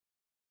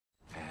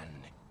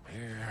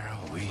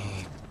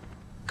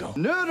go.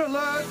 Nerd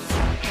alert!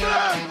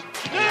 Nerd!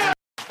 Nerd!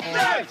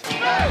 Nerd!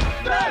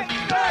 Nerd!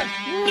 Nerd!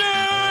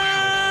 Nerd!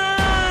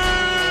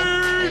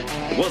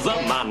 What's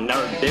up, my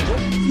nerd diddle?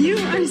 You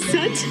are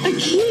such a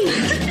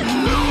geek.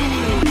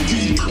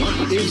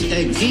 What is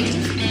a geek?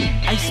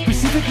 I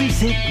specifically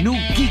said no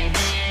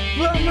geeks.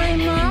 But my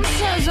mom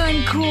says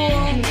I'm cool.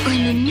 I'm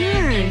a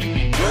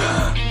nerd.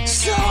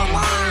 So am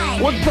I.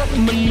 What's up,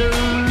 my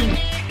nerd?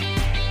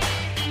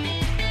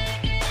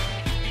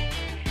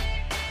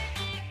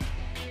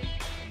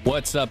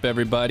 What's up,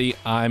 everybody?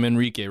 I'm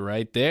Enrique.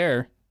 Right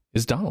there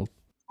is Donald.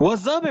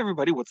 What's up,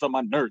 everybody? What's up,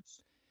 my nerds?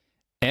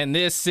 And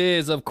this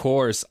is, of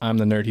course, I'm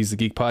the Nerd, He's the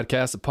Geek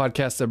podcast, a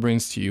podcast that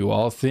brings to you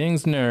all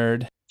things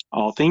nerd,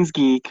 All things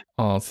geek,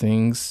 all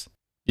things,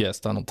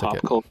 yes, Donald took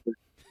pop culture.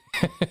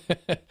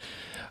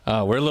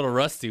 We're a little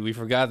rusty. We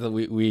forgot that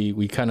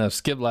we kind of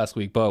skipped last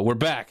week, but we're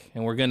back,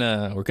 and we're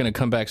gonna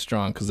come back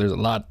strong because there's a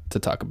lot to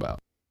talk about.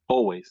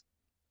 Always.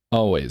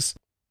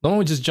 Why don't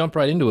we just jump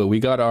right into it? We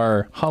got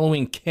our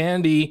Halloween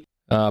candy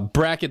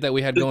bracket that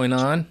we had going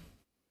on.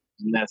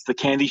 And that's the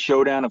candy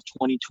showdown of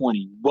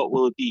 2020. What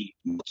will it be?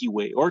 Milky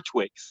Way or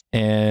Twix?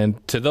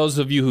 And to those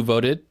of you who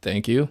voted,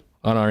 thank you.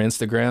 On our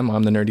Instagram,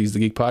 I'm the Nerd, He's the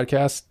Geek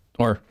podcast,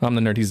 or I'm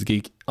the Nerd, He's the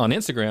Geek on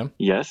Instagram.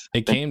 Yes.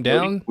 It came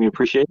down. We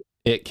appreciate it.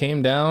 It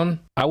came down.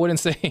 I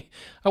wouldn't say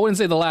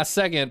the last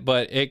second,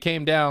 but it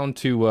came down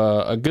to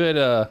a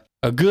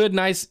good,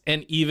 nice,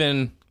 and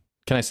even.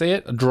 Can I say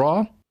it? A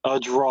draw. A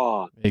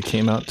draw. It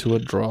came out to a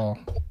draw.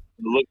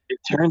 Look, it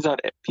turns out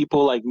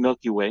people like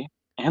Milky Way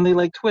and they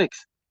like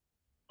Twix.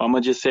 I'm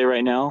gonna just say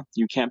right now,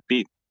 you can't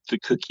beat the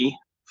cookie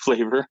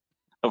flavor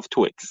of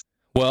Twix.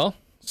 Well,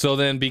 so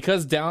then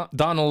because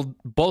Donald,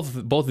 both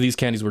of these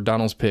candies were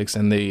Donald's picks,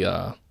 and they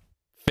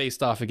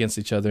faced off against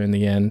each other in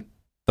the end.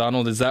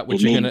 Donald, is that what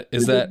you're gonna?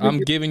 Is that I'm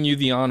giving you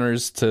the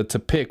honors to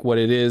pick what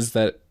it is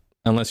that,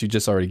 unless you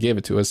just already gave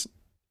it to us,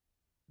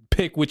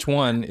 pick which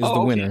one is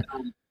the winner.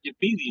 Give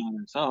me the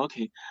honors. Oh,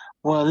 okay.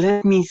 Well,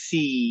 let me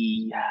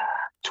see.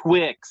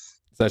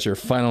 Twix. Is that your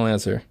final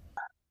answer?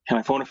 Can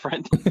I phone a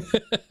friend?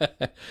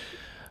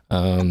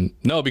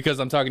 No, because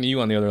I'm talking to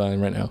you on the other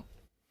line right now.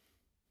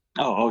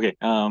 Oh, okay.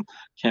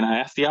 Can I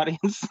ask the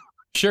audience?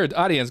 Sure,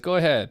 audience, go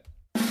ahead.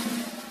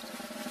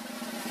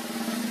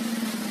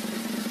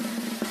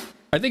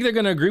 I think they're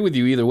gonna agree with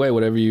you either way,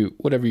 whatever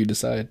you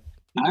decide.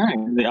 All right.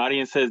 The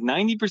audience says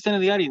 90% of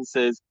the audience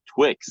says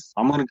Twix.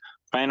 I'm gonna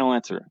final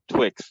answer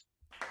Twix.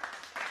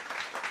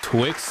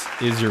 Twix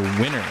is your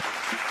winner.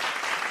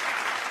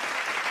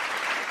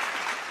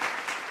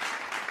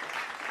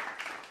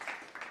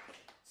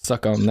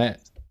 Suck on that.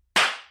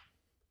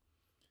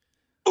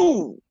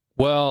 Ooh.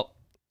 Well,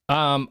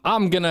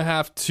 I'm gonna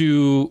have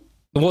to.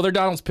 Well, they're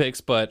Donald's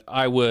picks, but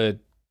I would,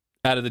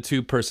 out of the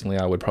two, personally,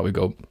 I would probably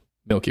go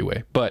Milky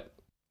Way. But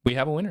we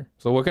have a winner,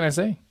 so what can I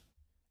say?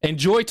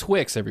 Enjoy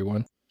Twix,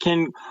 everyone.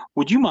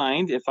 Would you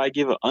mind if I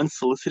give an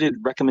unsolicited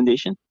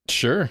recommendation?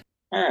 Sure.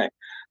 All right.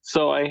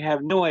 So I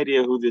have no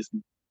idea who this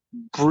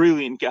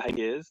brilliant guy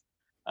is.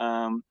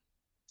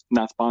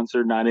 Not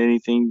sponsored, not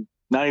anything,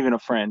 not even a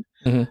friend.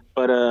 Mm-hmm.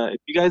 But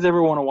if you guys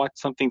ever want to watch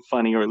something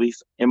funny, or at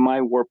least in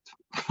my warped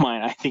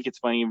mind, I think it's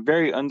funny. A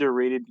very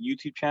underrated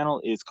YouTube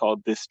channel is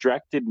called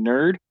Distracted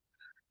Nerd.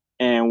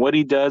 And what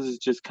he does is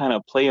just kind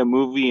of play a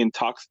movie and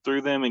talks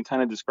through them and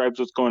kind of describes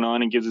what's going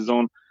on and gives his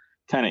own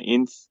kind of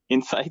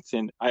insights.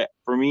 And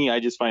for me, I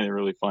just find it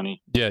really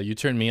funny. Yeah, you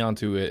turned me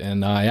onto it,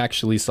 and I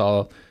actually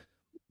saw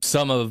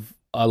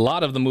a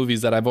lot of the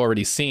movies that I've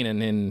already seen,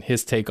 and in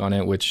his take on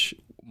it, which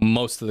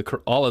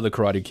all of the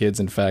Karate Kids,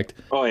 in fact.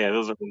 Oh yeah,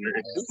 those are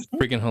hilarious.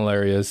 Freaking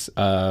hilarious.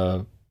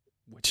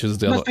 Which is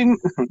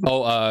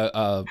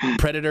the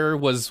Predator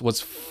was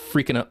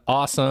freaking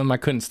awesome. I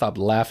couldn't stop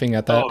laughing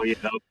at that. Oh yeah,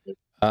 that was good.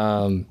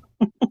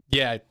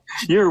 Yeah.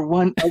 You're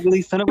one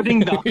ugly son of a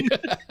ding dong.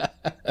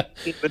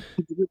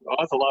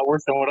 That's a lot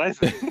worse than what I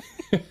said.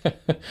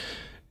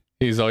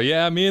 He's all,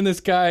 yeah, me and this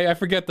guy, I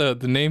forget the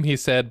name he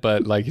said,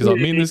 but like, he's all,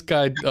 me and this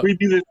guy. We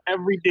do this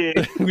every day.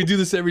 We do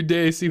this every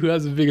day, see who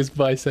has the biggest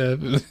bicep.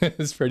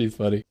 It's pretty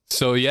funny.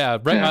 So yeah,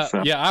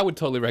 I would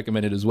totally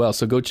recommend it as well.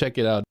 So go check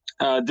it out.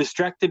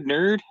 Distracted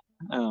Nerd.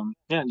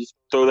 Just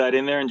throw that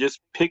in there and just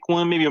pick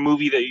one, maybe a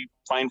movie that you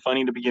find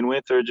funny to begin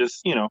with, or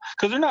just,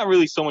 because they're not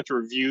really so much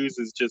reviews,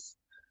 it's just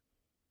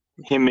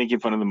him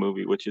making fun of the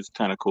movie, which is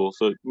kind of cool.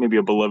 So maybe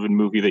a beloved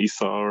movie that you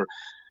saw, or,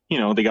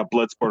 they got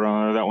Bloodsport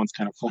on it. That one's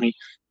kind of funny.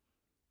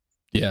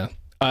 Yeah.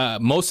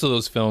 Most of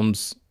those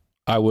films,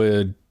 I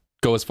would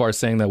go as far as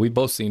saying that we've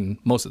both seen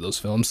most of those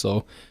films.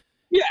 So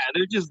yeah,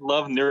 they're just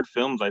love nerd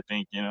films, I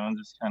think,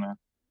 just kind of,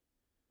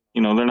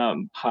 they're not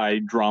high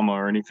drama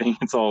or anything.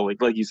 It's all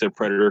like you said,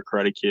 Predator,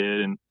 Karate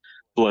Kid, and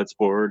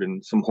Bloodsport,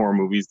 and some horror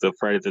movies, the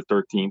Friday the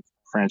 13th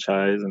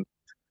franchise, and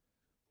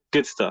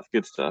good stuff.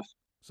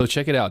 So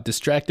check it out.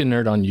 Distracted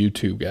Nerd on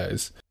YouTube,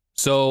 guys.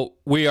 So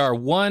we are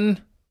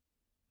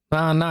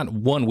not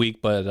 1 week,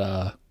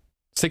 but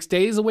 6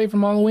 days away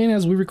from Halloween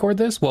as we record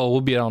this. Well,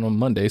 we'll be out on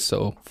Monday,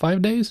 so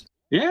 5 days.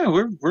 Yeah,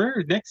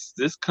 we're next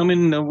this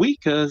coming week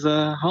is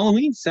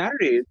Halloween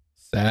Saturday.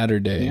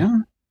 Yeah.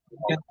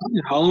 Yeah,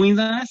 Halloween's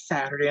on a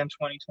Saturday in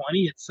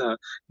 2020. It's a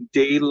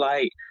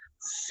daylight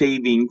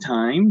saving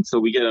time, so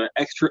we get an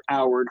extra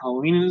hour at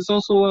Halloween, and it's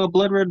also a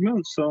blood red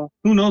moon. So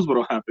who knows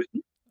what'll happen?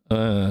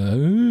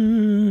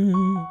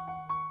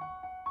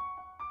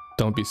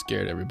 Don't be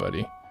scared,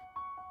 everybody.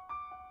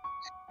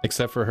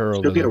 Except for her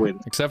over She'll get there. away.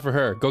 Except for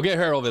her. Go get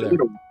her over there.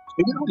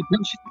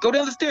 Go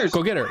down the stairs.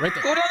 Go get her right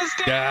there. Go down the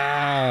stairs.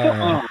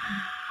 Yeah. Oh,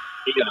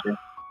 you got her.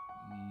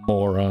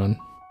 Moron.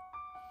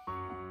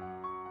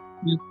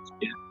 Yeah.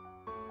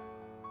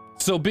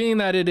 So being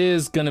that it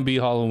is gonna be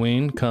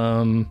Halloween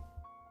come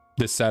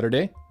this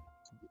Saturday,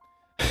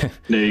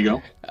 There you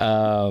go.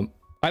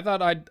 I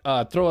thought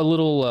I'd throw a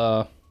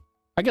little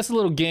I guess a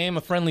little game,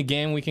 a friendly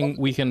game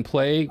we can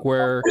play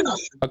where,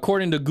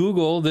 according to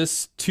Google,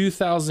 this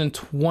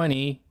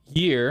 2020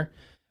 year,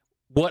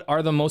 what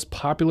are the most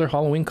popular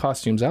Halloween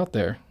costumes out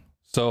there?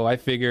 So I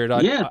figured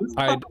I'd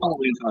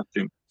Halloween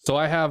costume. so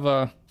I have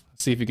a,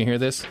 let's see if you can hear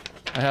this.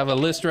 I have a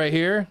list right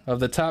here of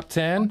the top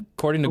 10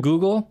 according to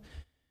Google,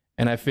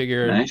 and I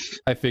figured Nice.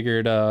 let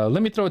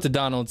me throw it to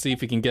Donald and see if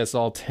he can guess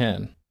all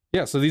 10.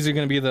 Yeah, so these are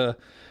going to be the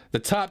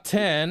top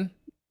 10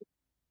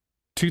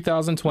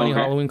 2020 Okay.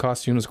 Halloween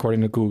costumes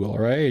according to Google. All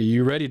right, are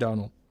you ready,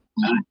 Donald?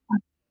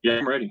 Yeah,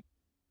 I'm ready.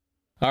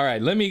 All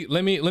right, let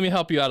me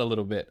help you out a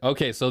little bit.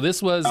 Okay, so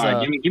this was All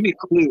right, give me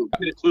a clue. Give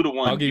me a clue to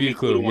one. I'll give you a me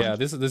clue. to one. Yeah,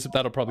 this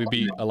that'll probably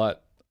be a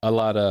lot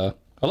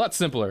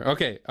simpler.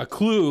 Okay, a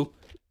clue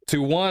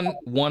to one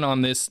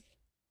on this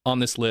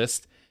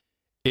list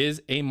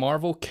is a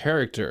Marvel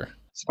character.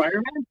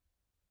 Spider-Man?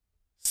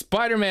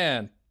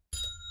 Spider-Man.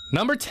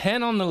 Number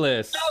 10 on the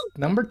list.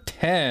 Number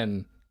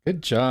 10.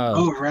 Good job.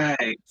 Oh,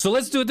 right. So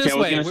let's do it this Yeah, I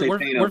was way. gonna say We're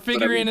Thanos,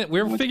 figuring but it.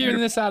 We're what's figuring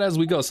better? this out as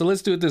we go. So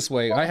let's do it this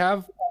way. I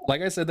have,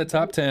 like I said, the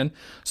top 10.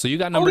 So you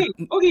got number.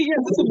 Okay, yeah.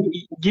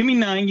 Give me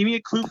 9. Give me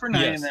a clue for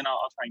 9, Yes. and then I'll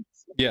try and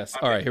guess. Yes.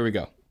 Okay. All right. Here we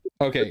go.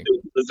 Okay.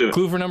 Let's do it.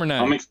 Clue for number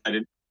 9. I'm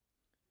excited.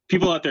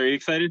 People out there, are you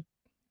excited?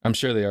 I'm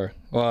sure they are.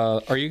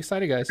 Well, are you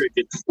excited, guys?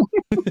 Crickets.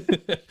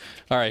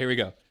 All right. Here we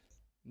go.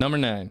 Number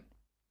 9.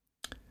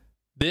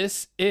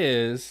 This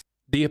is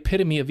the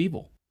epitome of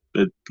evil.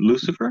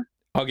 Lucifer?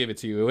 I'll give it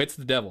to you. It's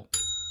the devil.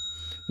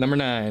 Number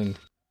 9.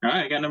 All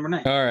right, I got number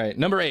 9. All right.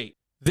 Number 8.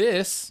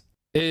 This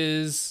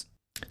is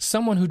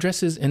someone who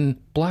dresses in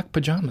black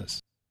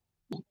pajamas.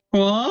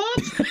 What?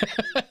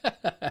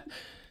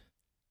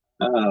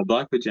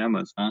 Black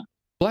pajamas, huh?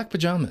 Black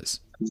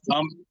pajamas.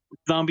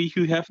 Zombie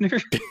Hugh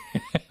Hefner?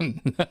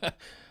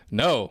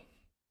 No.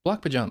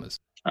 Black pajamas.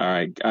 All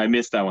right, I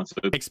missed that one. So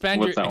Expand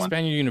what's that one?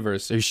 your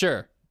universe. Are you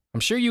sure? I'm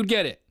sure you'd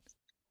get it.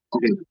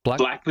 Okay. Black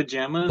Black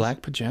pajamas?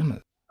 black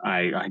pajamas.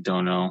 I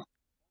don't know.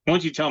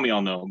 Once you tell me,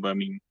 I'll know. But I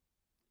mean,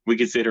 we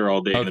could sit here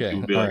all day Okay,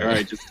 and people be all like, right. all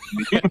right, just.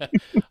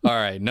 All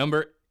right.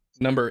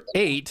 Number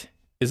 8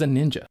 is a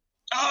ninja.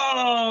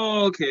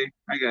 Oh, okay.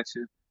 I got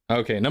you.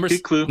 Okay.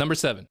 Good clue. Number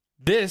 7.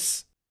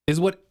 This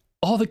is what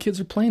all the kids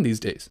are playing these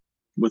days.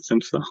 What's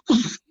himself?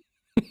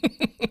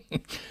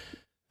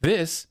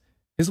 This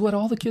is what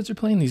all the kids are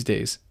playing these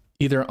days,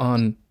 either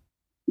on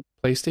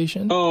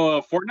PlayStation.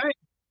 Oh, Fortnite?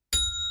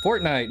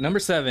 Fortnite. Number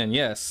 7.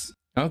 Yes.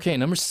 Okay.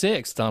 Number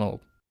 6, Donald.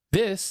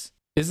 This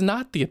is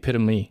not the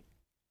epitome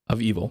of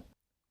evil,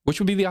 which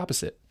would be the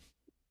opposite.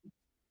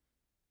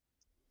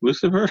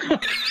 Lucifer?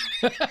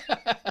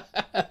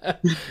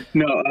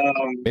 No,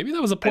 Maybe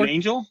that was a an poor.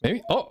 angel?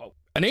 Maybe. Oh,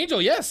 an angel.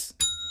 Yes.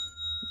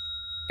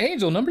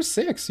 Angel number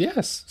 6.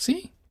 Yes.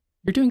 See,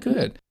 you're doing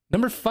good.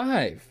 Number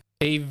 5.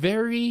 A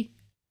very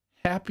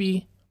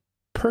happy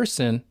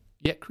person,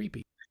 yet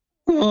creepy.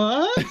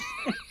 What?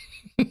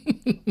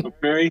 A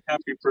very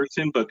happy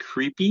person, but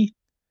creepy?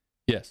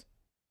 Yes.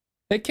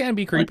 It can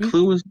be What creepy.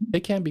 clue was?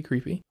 It can be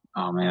creepy.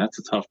 Oh man, that's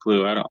a tough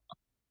clue. I don't.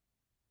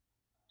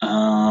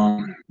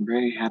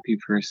 Very happy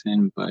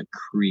person, but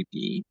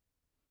creepy.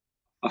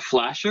 A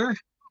flasher?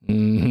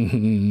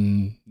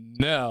 No,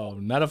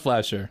 not a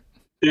flasher.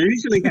 They're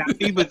usually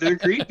happy, but they're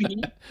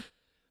creepy.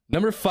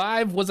 Number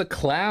 5 was a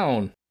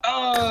clown.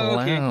 Oh,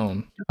 okay.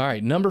 Clown. All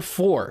right. Number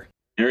 4.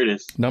 There it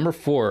is. Number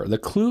 4. The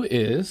clue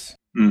is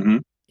Mm-hmm.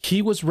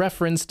 he was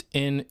referenced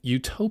in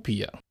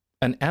Utopia,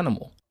 an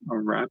animal. A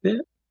rabbit?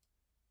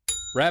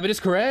 Rabbit is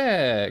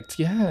correct.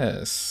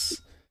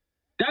 Yes.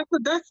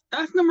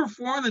 That's number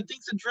 4 on the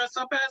things to dress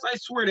up as. I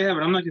swear to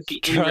heaven, I'm not gonna see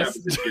any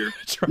rabbits this year.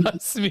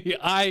 Trust me.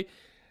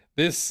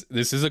 This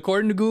is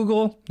according to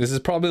Google. This is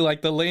probably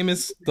like the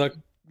lamest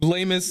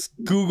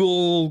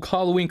Google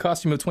Halloween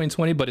costume of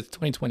 2020, but it's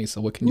 2020,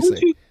 so what can you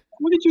say?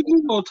 What did you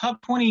Google?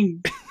 Top 20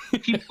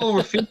 people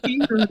over 50?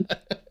 Or...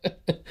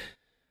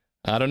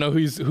 I don't know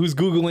who's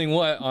Googling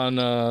what on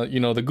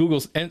the Google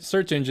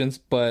search engines,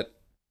 but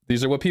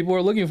these are what people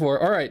are looking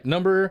for. All right,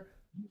 number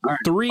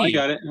 3. I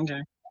got it.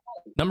 Okay.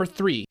 Number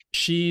 3.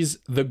 She's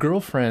the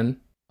girlfriend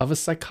of a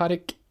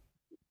psychotic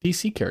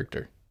DC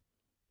character.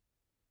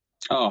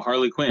 Oh,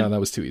 Harley Quinn. No, that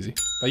was too easy.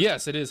 But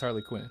yes, it is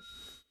Harley Quinn.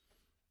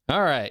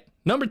 All right.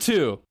 Number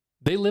 2.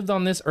 They lived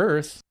on this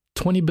earth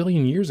 20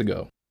 billion years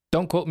ago.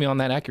 Don't quote me on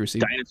that accuracy.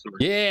 Dinosaur.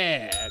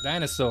 Yeah,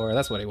 dinosaur.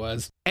 That's what it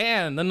was.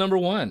 And the number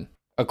 1,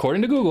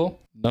 according to Google,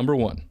 number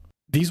 1.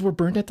 These were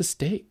burned at the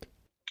stake.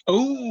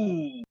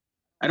 Oh,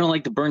 I don't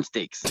like the burn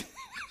steaks.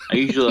 I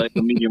usually like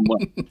the medium well.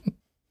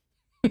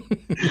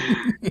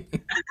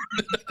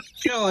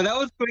 Yo, that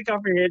was quick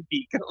off your head,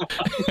 Pete. Come on.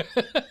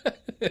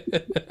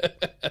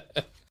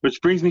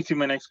 Which brings me to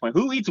my next point.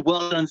 Who eats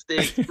well done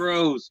steaks?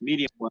 Gross.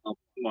 Medium well.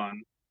 Come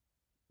on.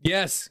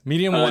 Yes,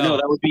 medium well. No,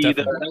 that would be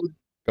Definitely.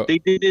 they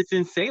did this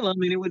in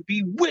Salem, and it would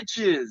be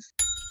witches.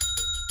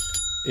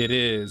 It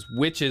is.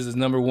 Witches is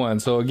number 1.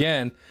 So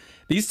again,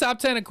 these top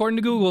 10, according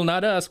to Google,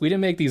 not us, we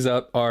didn't make these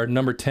up, are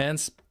number 10,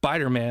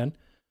 Spider-Man,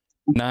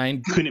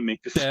 9, Couldn't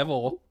make this.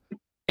 Devil,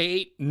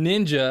 8,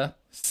 Ninja,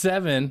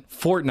 7,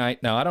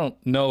 Fortnite. Now, I don't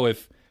know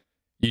if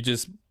you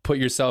just put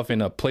yourself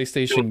in a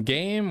PlayStation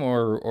game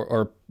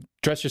or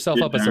dress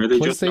yourself up as a Are they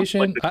just PlayStation.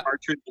 like the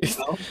cartridge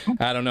itself?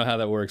 I don't know how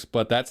that works,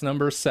 but that's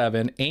number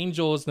 7.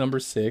 Angel is number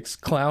 6.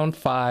 Clown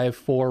 5.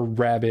 4.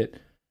 Rabbit.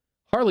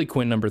 Harley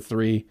Quinn number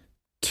 3.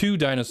 2.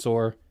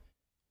 Dinosaur.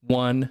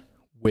 1.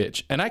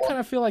 Witch. And I kind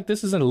of feel like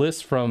this is a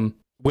list from,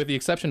 with the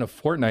exception of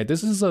Fortnite,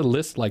 this is a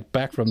list like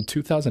back from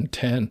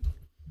 2010.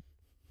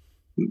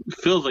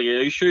 Feels like it.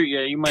 Are you sure? Yeah,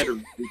 you might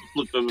have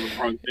flipped over the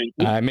wrong thing.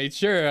 I made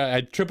sure,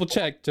 I triple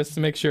checked just to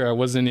make sure I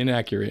wasn't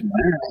inaccurate.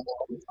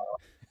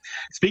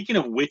 Speaking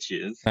of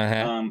witches,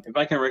 Uh-huh. if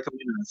I can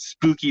recommend a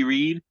spooky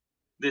read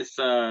this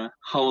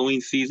Halloween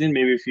season,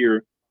 maybe if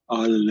you're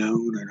all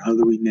alone on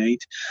Halloween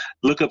night,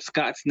 look up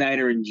Scott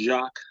Snyder and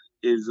Jock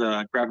is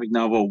graphic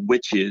novel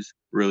Witches.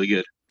 Really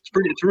good.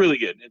 It's really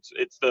good.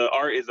 It's the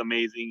art is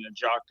amazing. And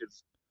Jock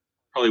is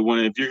probably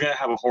one. If you're gonna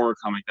have a horror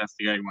comic, that's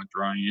the guy you want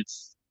drawing.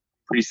 It's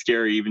pretty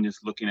scary even just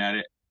looking at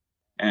it.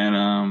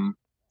 And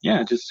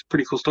yeah, just a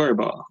pretty cool story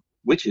about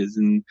witches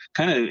and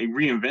kind of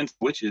reinvents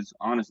witches.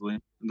 Honestly,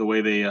 the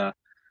way they are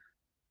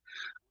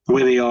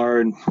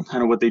and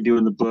kind of what they do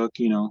in the book.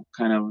 You know,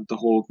 kind of the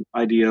whole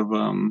idea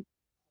of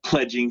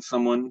pledging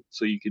someone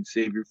so you could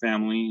save your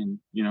family, and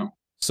you know.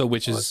 So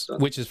witches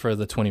for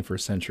the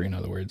 21st century, in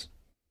other words.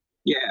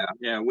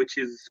 Yeah, which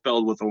is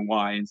spelled with a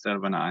Y instead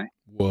of an I.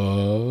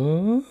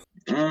 What?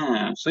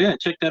 Yeah, so yeah,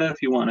 check that out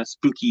if you want a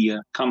spooky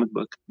comic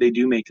book. They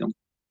do make them.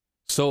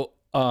 So,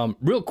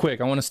 real quick,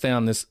 I want to stay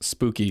on this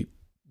spooky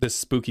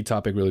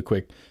topic really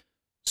quick.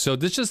 So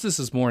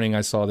this morning,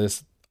 I saw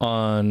this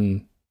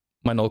on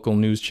my local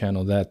news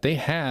channel that they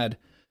had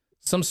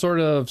some sort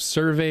of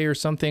survey or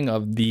something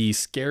of the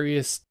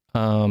scariest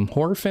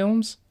horror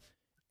films,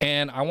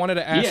 and I wanted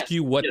to ask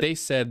you what they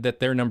said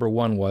that their number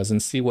 1 was,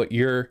 and see what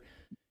your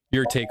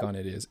take on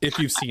it is, if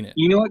you've seen it.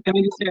 You know what? Can I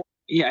just say?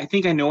 Yeah, I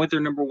think I know what their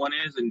number 1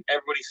 is, and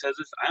everybody says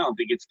this. I don't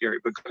think it's scary,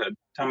 but go ahead.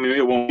 Tell me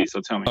it won't be.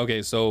 So tell me.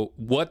 Okay, so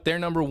what their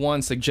number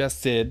 1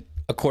 suggested,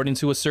 according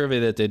to a survey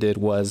that they did,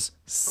 was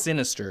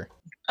Sinister.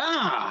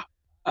 No,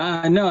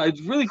 it's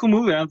a really cool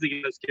movie. I don't think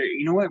it's scary.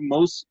 You know what?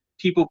 Most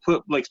people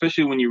put, like,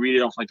 especially when you read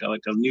it off like a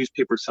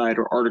newspaper site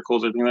or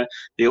articles or anything like that,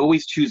 they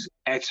always choose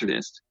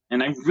Exorcist.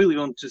 And I really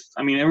don't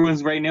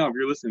everyone's right now, if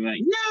you're listening,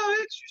 like, no,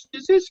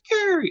 Exorcist is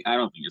scary. I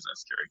don't think it's that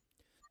scary.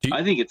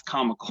 I think it's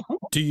comical.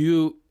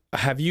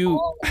 Have you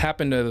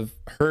happened to have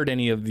heard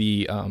any of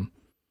the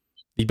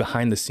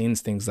behind the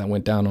scenes things that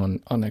went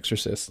down on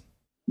Exorcist?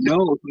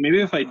 No, maybe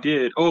if I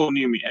did. Oh,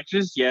 you mean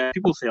Exorcist? Yeah,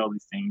 people say all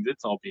these things.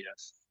 It's all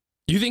BS.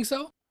 You think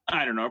so?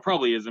 I don't know. It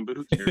probably isn't, but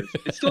who cares?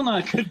 It's still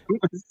not a good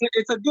movie.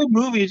 It's a good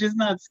movie. It's just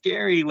not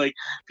scary. Like,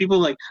 people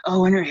like,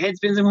 oh, when her head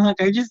spins, I'm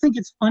like, I just think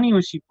it's funny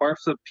when she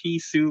barfs up pea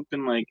soup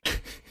and like.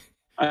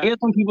 I guess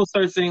when people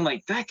start saying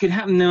like that could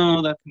happen,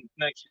 no, that's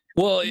not.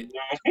 Well,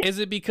 is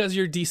it because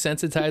you're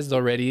desensitized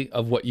already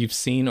of what you've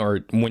seen,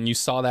 or when you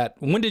saw that?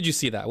 When did you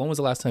see that? When was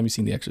the last time you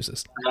seen The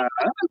Exorcist? I was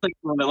like,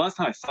 when the last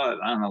time I saw it,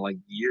 I don't know, like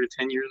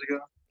 10 years ago.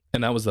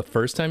 And that was the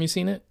first time you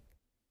seen it?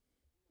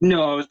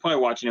 No, I was probably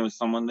watching it with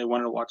someone. They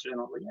wanted to watch it,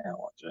 and I was like, yeah, I'll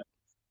watch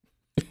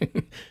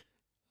it.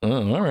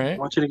 Oh, all right.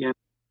 Watch it again.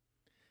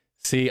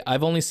 See,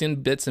 I've only seen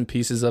bits and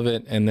pieces of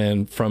it, and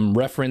then from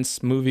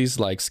reference movies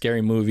like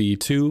Scary Movie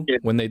 2,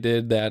 when they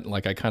did that,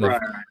 like I kind of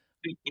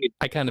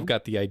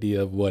got the idea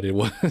of what it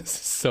was.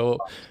 So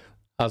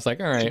I was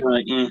like, all right.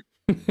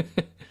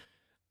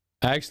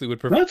 I actually would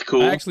prefer. That's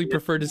cool. I actually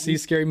prefer to see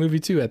Scary Movie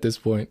 2 at this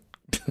point.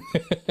 All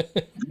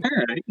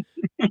right.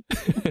 I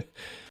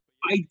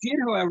did,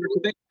 however,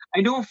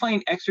 I don't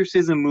find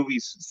exorcism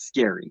movies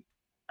scary.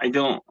 I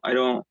don't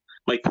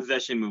like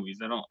possession movies.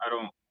 I don't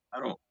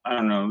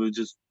know.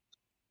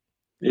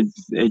 They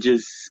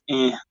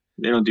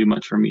don't do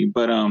much for me.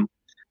 But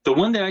the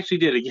one that actually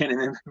did, again,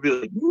 and then be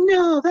like,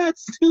 no,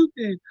 that's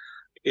stupid.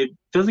 It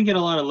doesn't get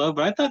a lot of love,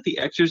 but I thought The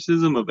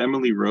Exorcism of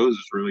Emily Rose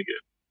was really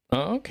good.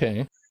 Oh,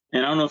 okay.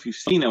 And I don't know if you've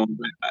seen that one,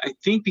 but I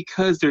think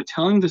because they're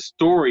telling the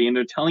story and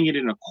they're telling it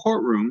in a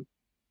courtroom,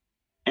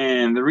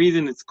 and the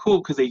reason it's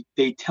cool because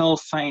they tell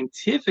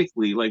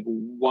scientifically like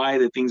why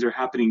the things are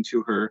happening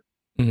to her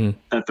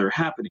that they're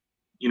happening.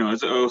 You know,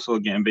 it's also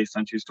again based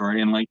on true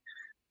story, and like,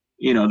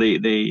 you know,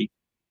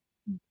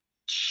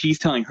 she's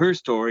telling her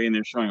story and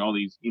they're showing all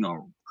these, you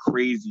know,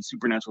 crazy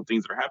supernatural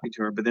things that are happening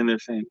to her, but then they're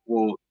saying,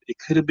 well, it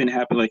could have been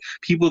happening, like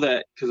people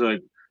that, because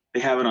like they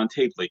have it on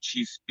tape, like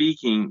she's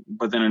speaking,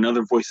 but then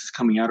another voice is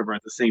coming out of her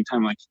at the same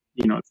time, like,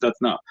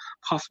 that's not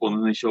possible. And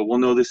then they show, well,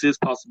 no, this is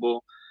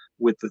possible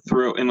with the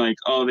throat, and like,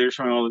 oh, they're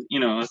showing all this,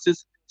 it's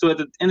just, so at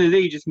the end of the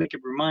day, you just make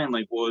up your mind,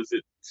 like, well, is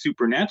it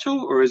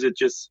supernatural, or is it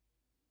just,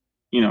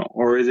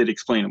 or is it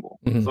explainable?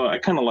 Mm-hmm. So I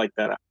kind of like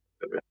that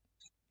aspect of it.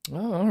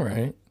 Oh, all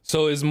right.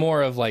 So it's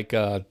more of like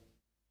a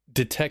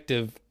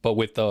detective, but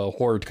with a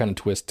horror kind of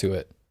twist to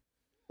it.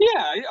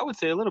 Yeah, I would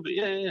say a little bit.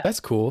 Yeah.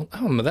 That's cool.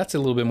 That's a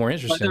little bit more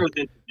interesting.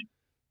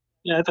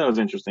 I thought it was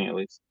interesting, at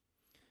least.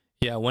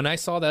 Yeah, when I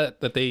saw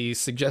that they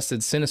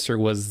suggested Sinister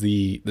was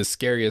the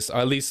scariest, or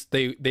at least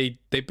they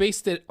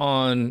based it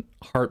on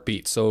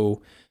Heartbeat.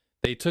 So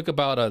they took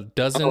about a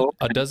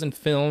dozen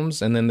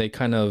films, and then they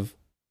kind of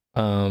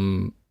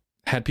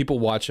had people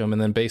watch them,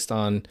 and then based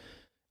on,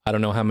 I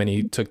don't know how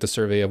many took the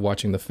survey of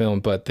watching the film,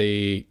 but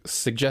they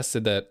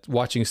suggested that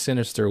watching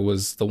Sinister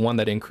was the one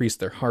that increased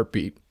their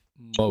heartbeat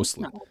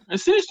mostly.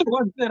 Sinister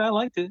was good. I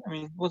liked it. I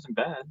mean, it wasn't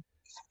bad.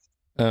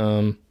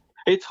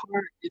 It's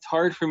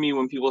hard for me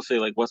when people say,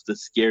 like, what's the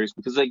scariest,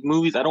 because like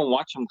movies, I don't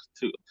watch them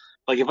to,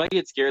 like, if I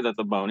get scared, that's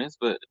a bonus,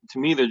 but to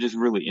me they're just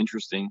really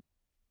interesting.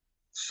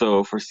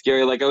 So for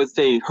scary, like, I would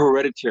say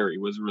Hereditary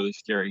was really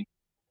scary.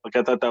 Like,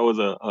 I thought that was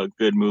a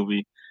good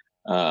movie.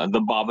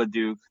 The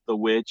Babadook, The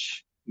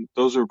Witch,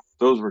 those were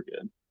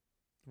good.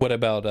 What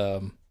about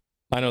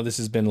I know this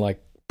has been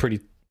like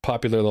pretty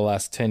popular the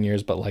last 10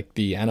 years, but like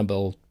the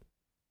Annabelle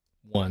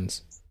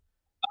ones.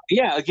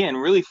 Yeah, again,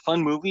 really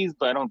fun movies,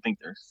 but I don't think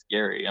they're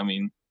scary. I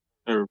mean,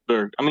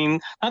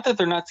 not that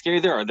they're not scary.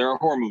 They're a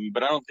horror movie,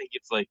 but I don't think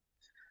it's like,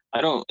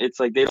 it's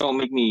like they don't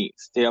make me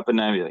stay up at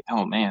night and be like,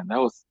 oh man, that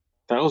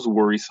was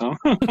worrisome.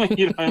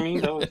 You know what I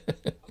mean? That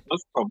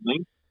was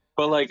troubling.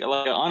 But like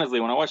honestly,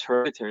 when I watched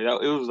Hereditary,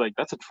 it was like,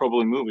 that's a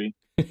troubling movie.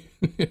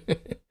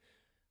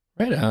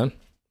 Right on.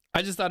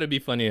 I just thought it'd be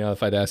funny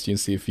if I'd ask you and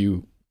see if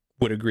you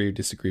would agree or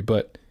disagree.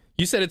 But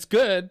you said it's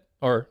good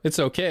or it's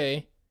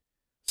okay.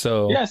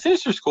 So yeah,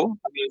 Sinister's cool.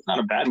 I mean, it's not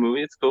a bad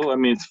movie. It's cool. I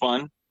mean, it's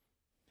fun.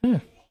 Yeah.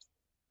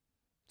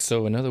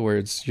 So in other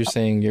words, you're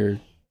saying you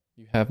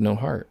have no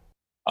heart.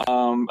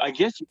 I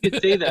guess you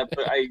could say that,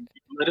 but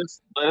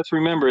let us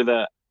remember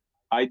that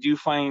I do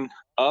find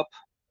Up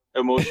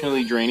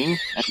emotionally draining,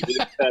 and it's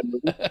a sad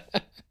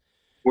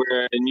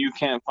movie, and you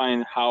can't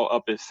find how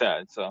Up is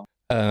sad. So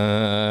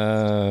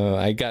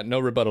I got no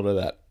rebuttal to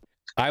that.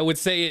 I would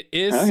say it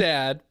is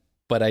sad,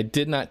 but I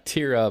did not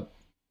tear up.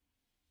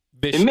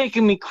 It's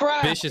making me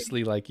cry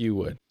viciously like you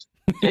would.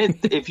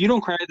 If you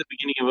don't cry at the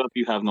beginning of Up,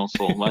 you have no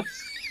soul. That's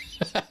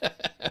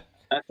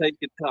how you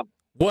get tough.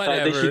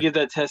 Whatever. They should give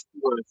that test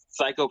to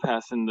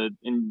psychopaths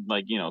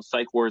in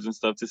psych wards and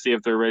stuff to see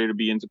if they're ready to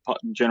be into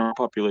general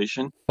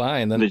population.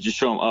 Fine, then they just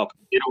show them Up.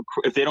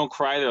 If they don't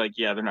cry, they're like,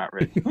 yeah, they're not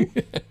ready.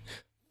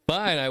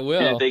 Fine, I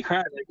will. Yeah, if they cry,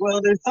 like,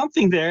 well, there's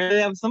something there. They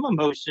have some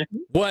emotion.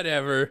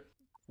 Whatever.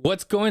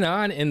 What's going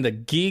on in the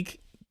geek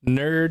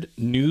nerd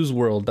news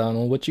world,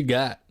 Donald? What you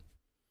got?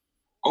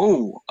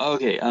 Oh,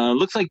 okay.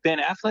 Looks like Ben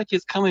Affleck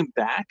is coming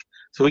back,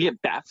 so we get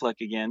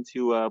Batfleck again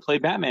to play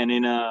Batman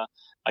in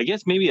I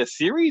guess maybe a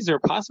series or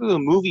possibly a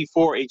movie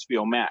for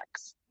HBO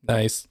Max.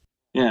 Nice.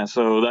 Yeah,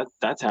 so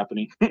that's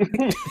happening.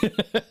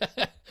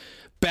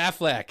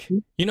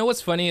 Batfleck. You know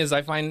what's funny is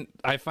I find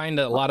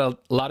a lot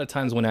of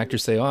times when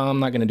actors say, "Oh, I'm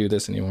not going to do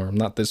this anymore. I'm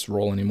not this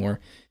role anymore."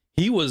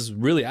 He was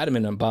really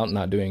adamant about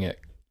not doing it.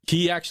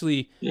 He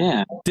actually,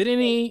 didn't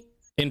he?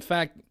 In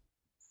fact,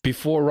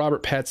 before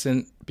Robert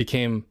Pattinson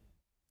became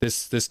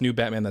this new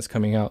Batman that's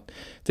coming out,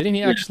 didn't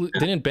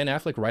Ben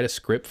Affleck write a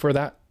script for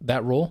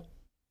that role?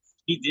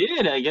 He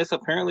did. I guess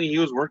apparently he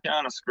was working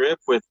on a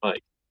script with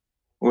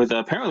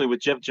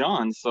Jeff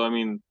Johns. So I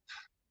mean,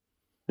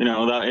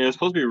 that it was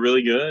supposed to be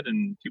really good,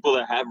 and people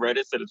that have read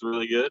it said it's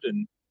really good.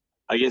 And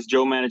I guess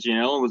Joe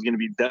Manganiello was going to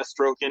be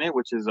Deathstroke in it,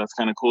 that's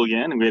kind of cool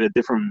again. And we had a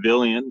different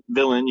villain. We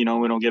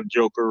don't get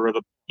Joker or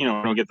we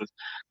don't get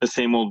the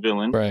same old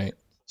villain. Right.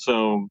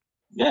 So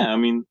yeah, I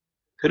mean,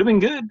 could have been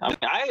good. I mean,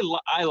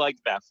 I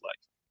liked Batfleck.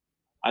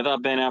 I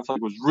thought Ben Affleck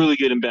was really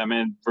good in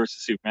Batman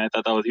versus Superman.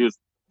 I thought he was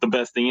the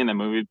best thing in that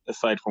movie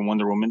aside from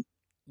Wonder Woman.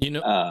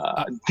 Didn't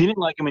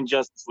like him in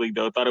Justice League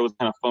though. Thought it was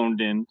kind of phoned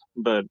in.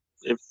 But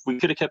if we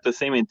could have kept the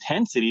same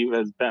intensity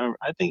as Batman,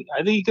 I think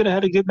he could have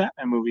had a good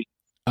Batman movie.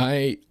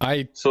 I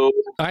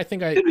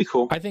think it'd be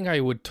cool. I think I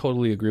would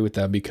totally agree with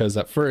that, because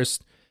at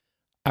first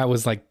I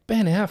was like,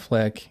 Ben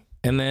Affleck,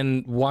 and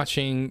then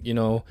watching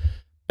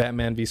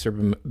Batman v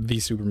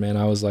Superman,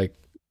 I was like,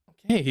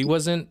 okay, he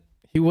was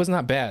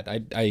not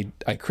bad.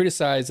 I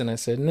criticized and I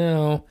said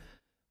no,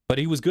 but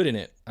he was good in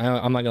it.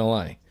 I'm not gonna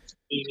lie.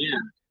 Yeah.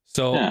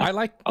 So yeah. I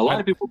like a lot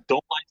of people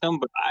don't like him,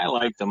 but I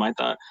liked him. I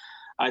thought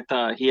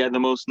he had the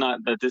most, not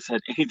that this had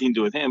anything to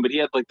do with him, but he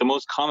had like the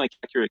most comic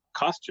accurate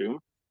costume.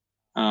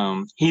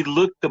 He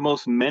looked the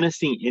most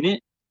menacing in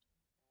it.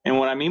 And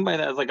what I mean by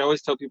that is, like, I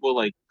always tell people,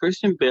 like,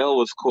 Christian Bale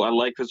was cool. I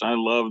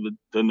love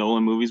the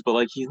Nolan movies, but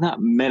like, he's not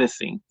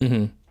menacing.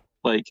 Mm-hmm.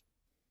 Like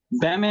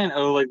Batman,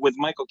 or like with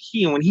Michael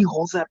Keaton, when he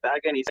holds that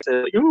bag and he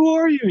says, like, "Who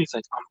are you?" And he's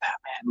like, "I'm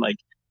Batman." Like,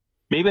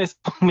 maybe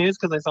maybe it's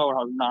because I saw it when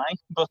I was 9,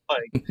 but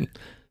like,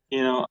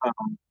 you know,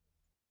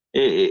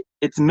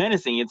 it's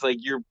menacing. It's like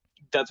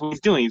that's what he's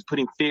doing. He's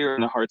putting fear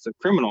in the hearts of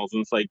criminals,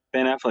 and it's like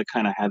Ben Affleck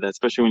kind of had that,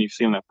 especially when you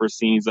see him that first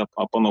scene. He's up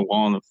on the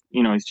wall, and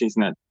he's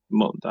chasing that.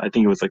 I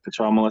think it was like the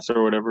child molester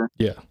or whatever.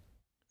 Yeah.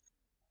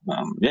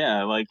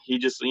 Yeah, like he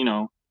just,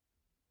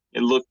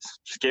 it looked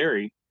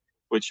scary,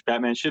 which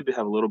Batman should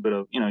have a little bit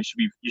of, you should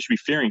be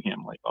fearing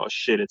him. Like, oh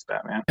shit, it's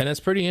Batman. And it's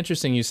pretty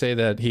interesting. You say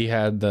that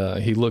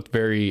he looked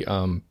very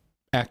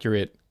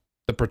accurate,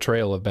 the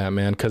portrayal of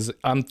Batman, because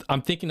I'm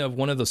thinking of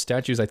one of those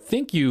statues. I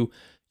think you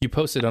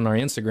posted on our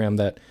Instagram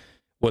that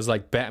was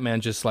like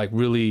Batman just like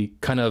really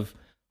kind of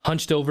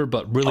hunched over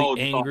but really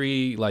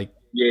angry, like.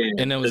 Yeah,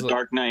 and it was the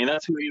Dark Knight. And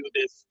that's who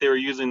they were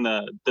using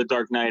the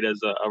Dark Knight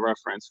as a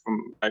reference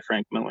by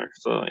Frank Miller.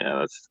 So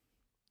yeah,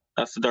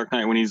 that's the Dark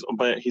Knight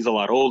but he's a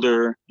lot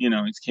older.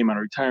 He's came out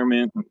of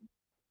retirement and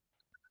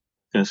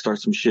gonna start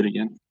some shit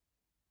again.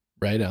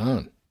 Right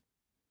on.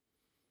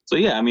 So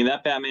yeah, I mean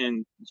that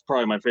Batman is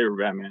probably my favorite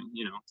Batman.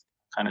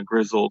 Kind of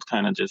grizzled,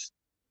 kind of just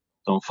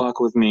don't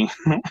fuck with me.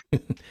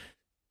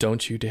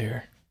 Don't you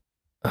dare.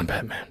 I'm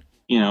Batman.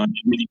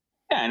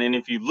 Yeah, and then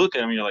if you look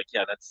at him, you're like,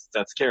 yeah,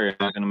 that's scary. I'm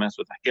not gonna mess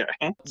with that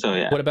guy. So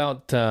yeah. What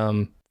about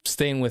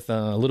staying with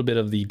a little bit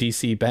of the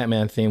DC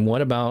Batman theme?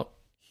 What about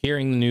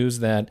hearing the news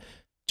that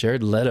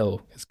Jared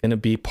Leto is going to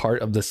be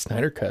part of the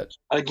Snyder Cut?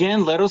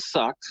 Again, Leto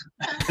sucked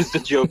as the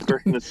Joker.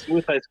 And the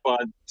Suicide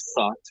Squad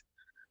sucked.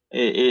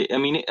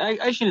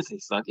 I shouldn't say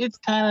sucked. It's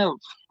kind of.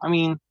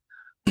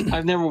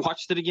 I've never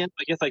watched it again.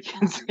 I guess I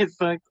can say it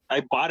sucked.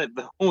 I bought it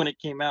though when it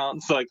came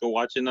out, so I could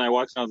watch it. And I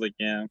watched it. And I was like,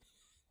 yeah.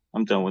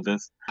 I'm done with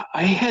this.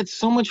 I had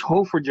so much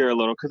hope for Jared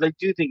Leto because I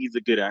do think he's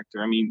a good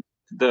actor. I mean,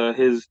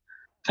 his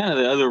kind of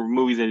the other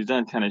movies that he's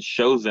done kind of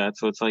shows that.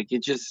 So it's like I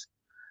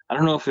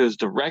don't know if it was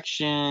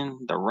direction,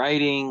 the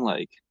writing,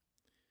 like.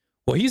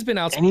 Well, he's been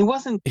out, and he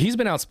wasn't. He's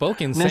been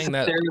outspoken saying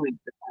that.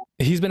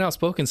 He's been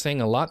outspoken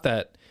saying a lot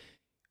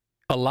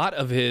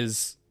of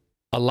his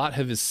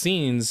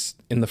scenes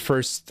in the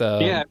first. I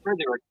heard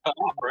they were cut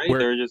off,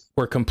 right?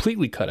 Were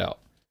completely cut out.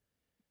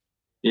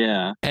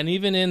 Yeah, and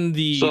even in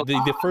the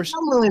first,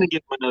 I'm willing to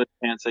give him another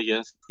chance, I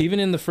guess.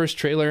 Even in the first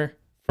trailer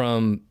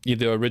from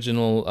the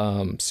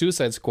original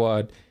Suicide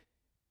Squad,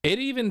 it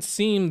even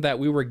seemed that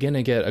we were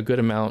gonna get a good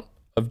amount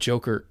of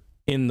Joker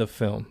in the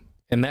film,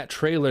 and that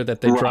trailer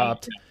that they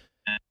dropped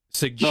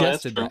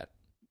suggested that.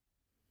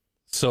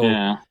 So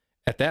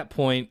at that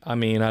point, I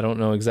don't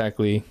know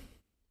exactly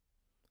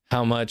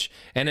how much,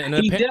 and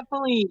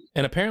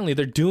apparently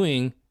they're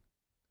doing.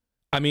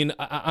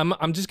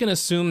 I'm just gonna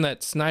assume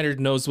that Snyder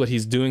knows what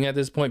he's doing at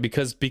this point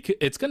because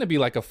it's gonna be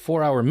like a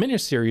 4-hour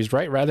miniseries,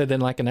 right? Rather than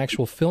like an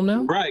actual film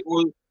now. Right.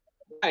 Well,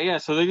 yeah.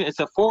 So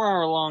it's a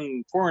 4-hour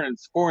long, four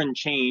and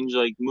change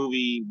like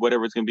movie,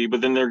 whatever it's gonna be.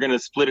 But then they're gonna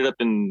split it up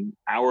in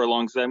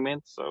hour-long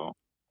segments. So,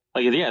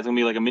 it's gonna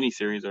be like a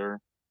miniseries or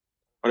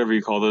whatever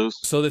you call those.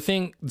 So the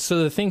thing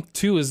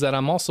too is that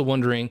I'm also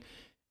wondering,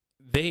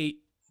 they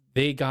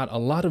got a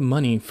lot of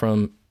money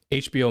from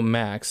HBO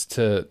Max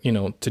to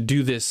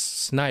do this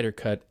Snyder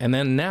Cut, and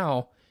then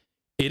now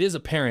it is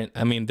apparent.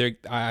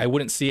 I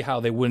wouldn't see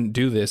how they wouldn't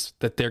do this.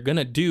 That they're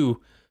gonna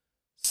do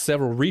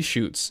several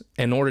reshoots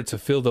in order to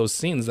fill those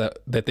scenes that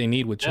they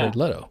need with Jared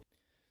Leto.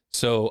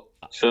 So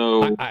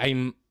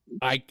I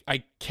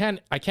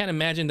can't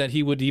imagine that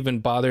he would even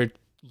bother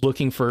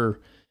looking for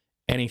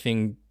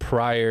anything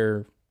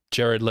prior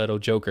Jared Leto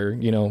Joker.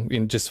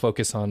 And just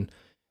focus on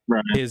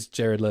his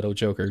Jared Leto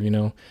Joker.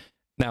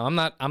 Now, I'm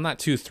not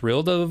too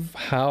thrilled of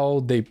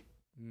how they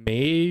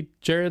made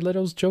Jared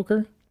Leto's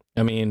Joker.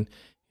 Well,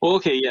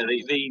 okay, yeah,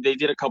 they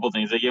did a couple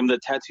things. They gave him the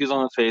tattoos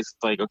on the face.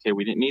 Like, okay,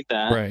 we didn't need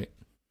that. Right.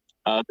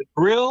 The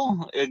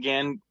grill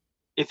again.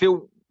 If he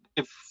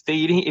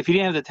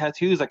didn't have the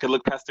tattoos, I could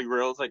look past the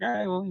grill. It's like, all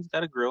right, well, he's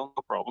got a grill,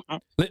 no problem.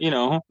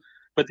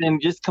 But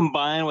then just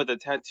combined with the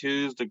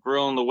tattoos, the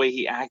grill, and the way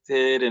he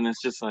acted, and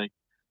it's just like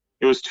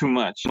it was too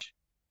much.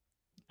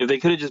 If they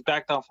could have just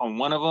backed off on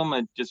one of them,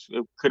 it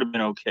could have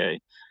been okay.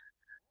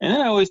 And then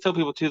I always tell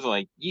people too,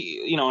 like,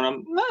 and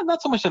I'm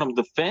not so much that I'm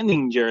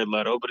defending Jared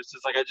Leto, but it's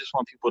just like I just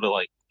want people to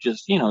like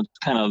just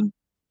kind of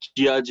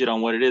judge it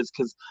on what it is,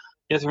 because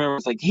you have to remember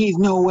it's like he's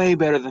no way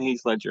better than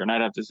Heath Ledger, and I'd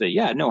have to say,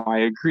 yeah, no, I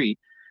agree.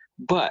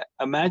 But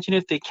imagine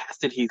if they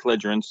casted Heath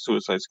Ledger in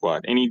Suicide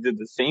Squad and he did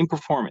the same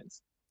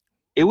performance,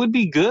 it would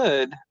be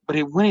good, but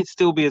it wouldn't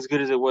still be as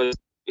good as it was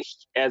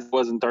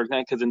in Dark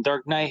Knight, because in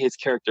Dark Knight his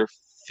character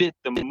fit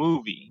the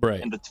movie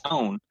and the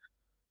tone,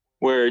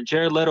 where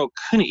Jared Leto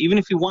couldn't, even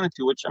if he wanted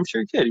to, which I'm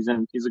sure he could. He's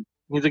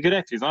a good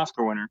actor. He's an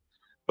Oscar winner,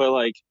 but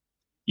like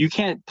you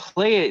can't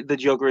play the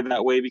Joker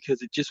that way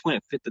because it just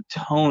wouldn't fit the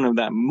tone of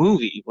that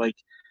movie. Like,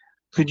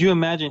 could you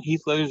imagine Heath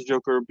Ledger's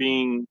Joker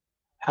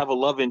have a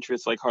love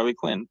interest like Harley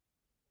Quinn?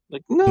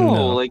 Like,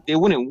 no, like it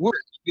wouldn't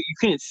work. You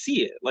couldn't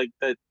see it like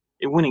that.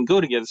 It wouldn't go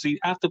together. So you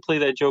have to play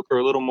that Joker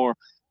a little more,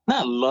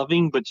 not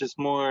loving, but just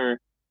more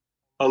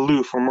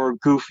aloof or more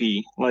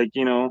goofy, like,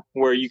 you know,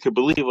 where you could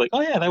believe like,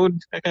 oh yeah,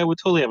 that guy would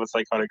totally have a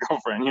psychotic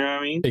girlfriend, you know what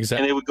I mean?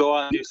 Exactly. And they would go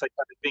out and do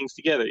psychotic things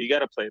together. You got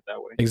to play it that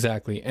way.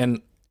 Exactly.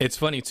 And it's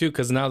funny too,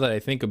 because now that I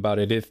think about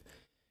it,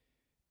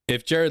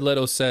 if Jared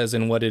Leto says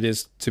and what it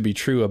is to be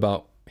true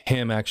about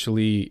him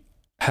actually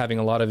having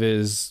a lot of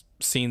his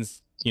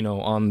scenes, you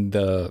know, on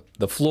the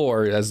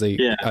floor, as they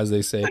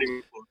say,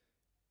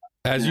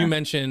 as you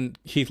mentioned,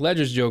 Heath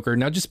Ledger's Joker.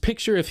 Now just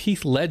picture if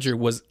Heath Ledger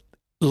was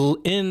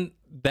in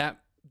that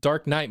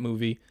Dark Knight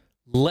movie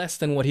less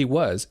than what he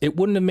was. It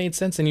wouldn't have made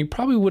sense, and you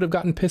probably would have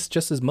gotten pissed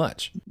just as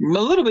much. A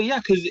little bit, yeah,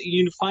 because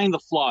you find the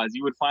flaws.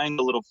 You would find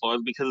the little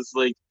flaws because it's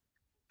like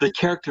the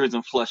character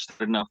isn't fleshed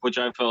out enough, which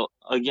I felt,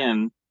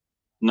 again,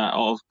 not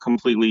all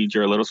completely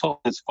Jared Leto's fault.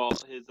 His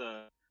fault. His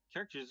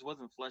character just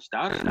wasn't fleshed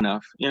out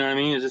enough. You know what I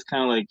mean? It's just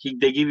kind of like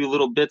they give you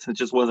little bits and it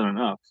just wasn't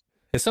enough.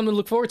 It's something to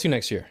look forward to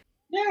next year.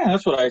 Yeah,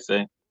 that's what I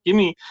say. Give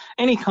me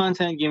any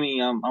content. Give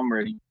me, I'm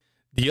ready.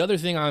 The other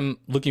thing I'm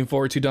looking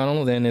forward to,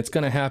 Donald, and it's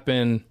going to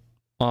happen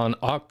on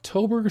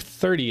October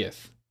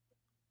 30th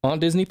on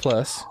Disney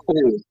Plus.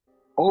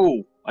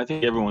 Oh, I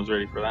think everyone's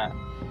ready for that.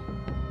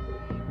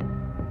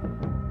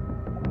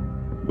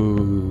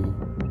 Ooh.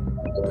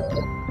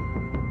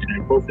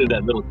 And I posted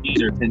that little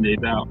teaser 10 days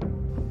out.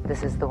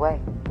 This is the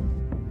way.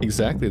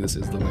 Exactly, this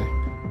is the way.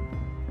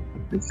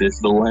 This is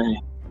the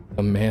way.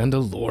 The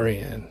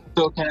Mandalorian.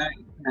 So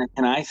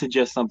can I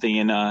suggest something?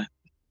 And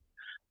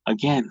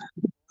again,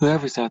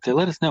 whoever's out there,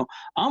 let us know.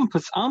 I'm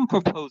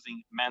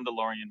proposing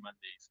Mandalorian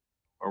Mondays,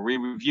 where we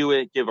review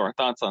it, give our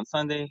thoughts on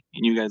Sunday,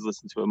 and you guys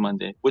listen to it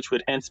Monday, which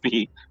would hence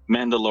be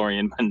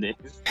Mandalorian Mondays.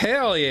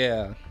 Hell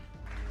yeah!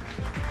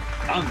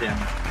 I'm down.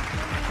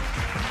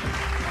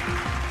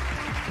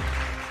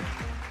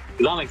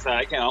 Because I'm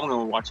excited. I'm going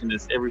to be watching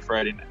this every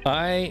Friday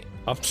night.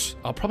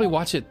 I'll probably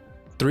watch it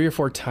 3 or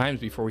 4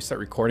 times before we start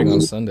recording on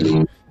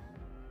Sunday.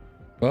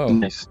 Whoa.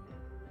 Nice.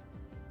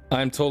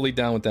 I'm totally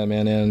down with that,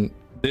 man. And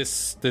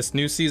this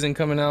new season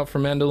coming out for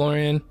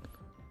Mandalorian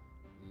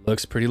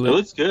looks pretty lit. It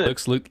looks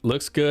good.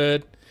 Looks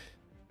good.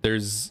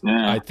 There's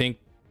I think,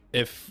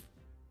 if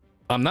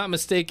I'm not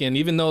mistaken,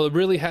 even though it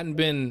really hadn't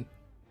been,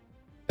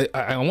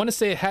 I want to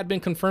say it had been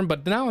confirmed,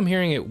 but now I'm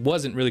hearing it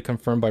wasn't really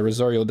confirmed by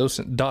Rosario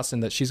Dawson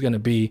that she's going to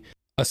be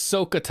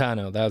Ahsoka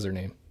Tano. That was her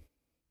name.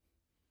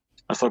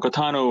 Ahsoka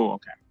Tano.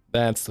 Okay.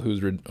 That's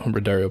who's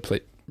Rodario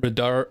played.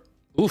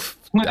 Oof.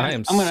 I'm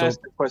going to ask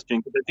a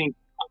question because I think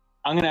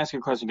a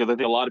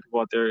lot of people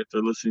out there, if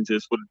they're listening to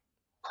this, would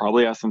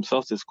probably ask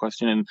themselves this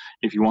question. And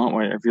if you want,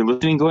 if you're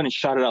listening, go ahead and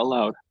shout it out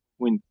loud.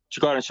 Go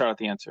ahead and shout out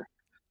the answer.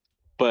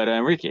 But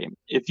Enrique,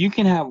 if you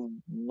can have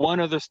one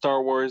other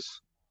Star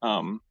Wars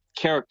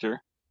character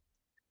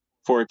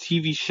for a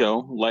TV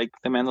show like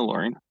The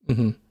Mandalorian,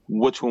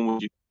 which one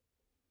would you?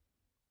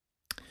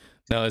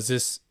 Now, is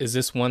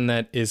this one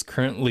that is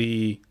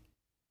currently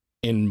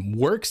in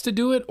works to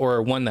do it,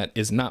 or one that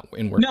is not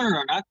in works? No,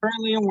 not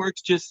currently in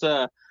works. Just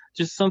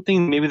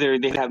something maybe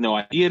they have no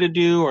idea to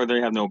do, or they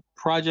have no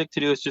project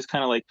to do. It's just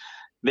kind of like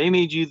they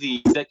made you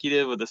the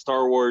executive of the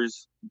Star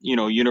Wars,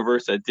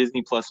 universe at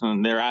Disney Plus,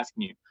 and they're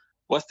asking you,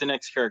 what's the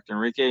next character,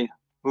 Enrique?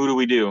 Who do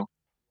we do?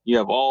 You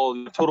have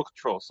all total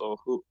control. So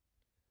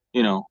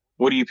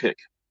what do you pick?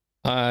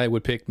 I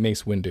would pick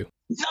Mace Windu.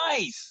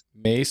 Nice.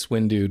 Mace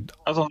Windu.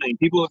 That's what I'm saying.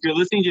 People, if you're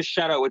listening, just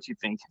shout out what you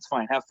think. It's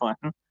fine. Have fun.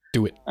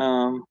 Do it.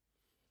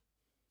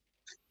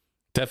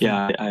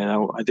 Definitely.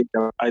 Yeah, I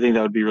think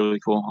that would be really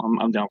cool.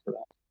 I'm down for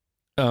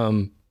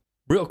that.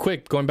 Real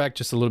quick, going back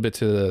just a little bit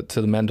to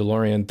the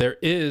Mandalorian, there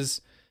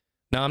is,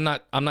 now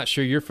I'm not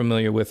sure you're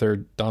familiar with her,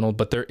 Donald,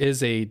 but there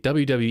is a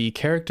WWE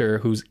character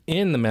who's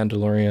in the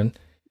Mandalorian.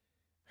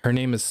 Her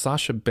name is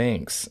Sasha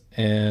Banks,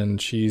 and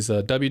she's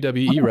a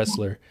WWE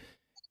wrestler.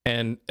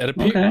 And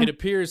it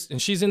appears,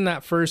 and she's in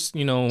that first,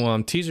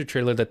 teaser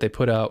trailer that they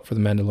put out for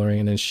the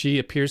Mandalorian, and she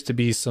appears to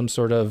be some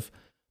sort of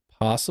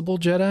possible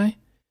Jedi.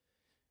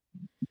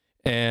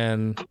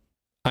 And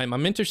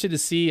I'm interested to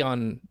see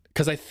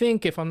because I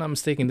think, if I'm not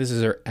mistaken, this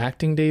is her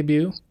acting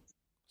debut.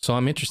 So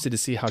I'm interested to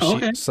see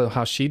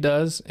how she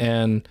does.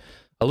 And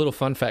a little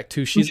fun fact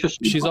too,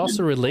 she's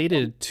also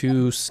related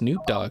to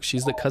Snoop Dogg.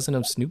 She's the cousin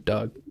of Snoop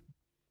Dogg.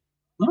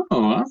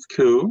 Oh, that's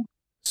cool.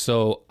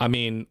 So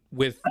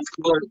that's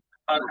cool.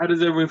 How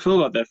does everyone feel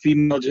about that?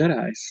 Female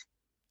Jedis?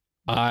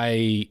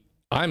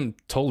 I'm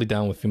totally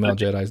down with female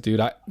Jedis,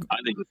 dude. I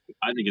think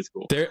it's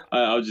cool.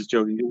 I was just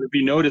joking. If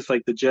you notice,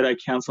 like the Jedi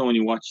Council, when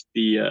you watch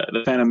the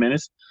Phantom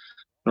Menace,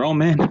 they're all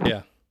men.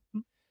 Yeah.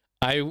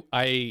 So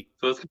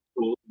that's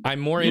cool.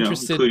 I'm more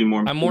interested.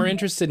 I'm more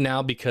interested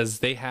now because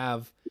they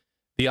have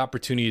the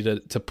opportunity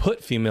to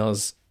put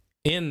females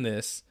in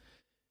this.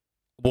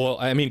 Well,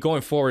 I mean,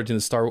 going forward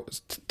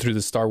through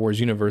the Star Wars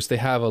universe, they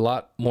have a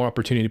lot more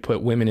opportunity to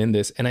put women in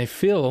this, and I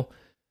feel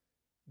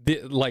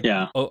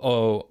Ahsoka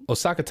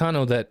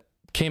Tano, that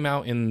came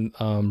out in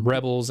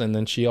Rebels, and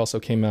then she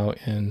also came out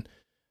in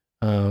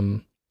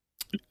right.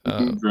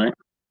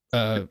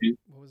 What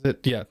was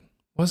it? Yeah,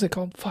 what was it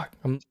called? Fuck,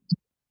 I'm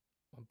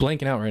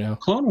blanking out right now.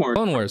 Clone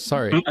Wars.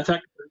 Sorry.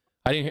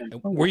 I didn't hear.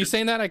 Were you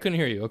saying that? I couldn't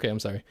hear you. Okay, I'm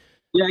sorry.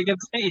 Yeah, I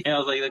kept saying. I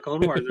was like, the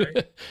Clone Wars,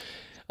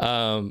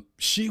 right?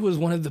 She was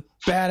one of the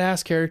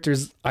badass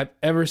characters I've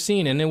ever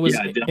seen, and it was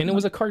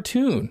a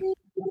cartoon.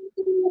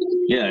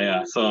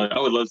 Yeah. So I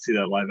would love to see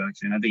that live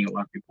action. I think a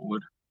lot of people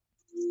would.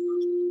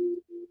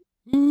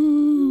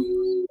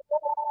 Ooh.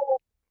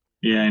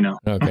 Yeah, I know.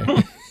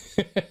 Okay.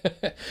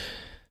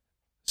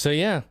 So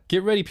yeah,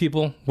 get ready,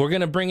 people. We're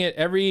gonna bring it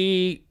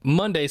every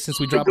Monday since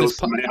we dropped this.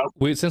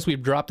 Since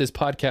we've dropped this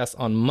podcast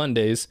on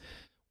Mondays,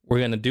 we're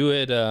gonna do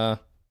it.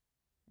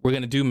 We're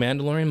gonna do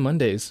Mandalorian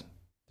Mondays.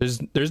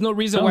 There's no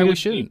reason why we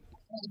shouldn't.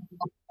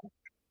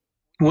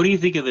 What do you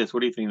think of this?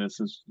 What do you think of this?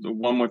 Is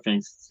one more thing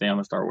to stay on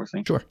the Star Wars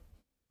thing. Sure.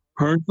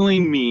 Personally,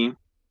 me,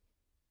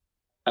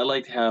 I'd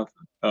like to have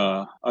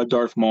a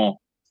Darth Maul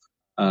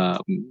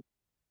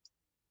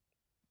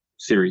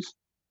series.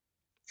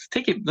 Let's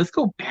take it. Let's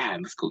go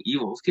bad. Let's go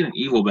evil. Let's get an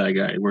evil bad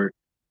guy where,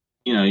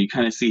 you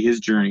kind of see his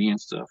journey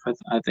and stuff.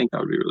 I think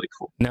that would be really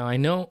cool. Now I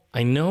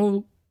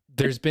know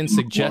there's been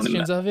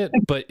suggestions of it,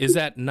 but is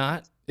that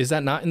not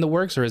in the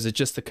works, or is it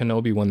just the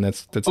Kenobi one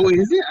that's Oh,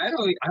 happening? Is it? I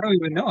don't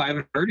even know. I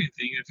haven't heard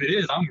anything. If it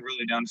is, I'm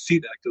really down to see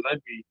that because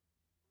I'd be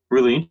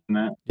really into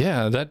that.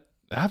 Yeah, that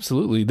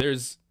absolutely.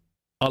 There's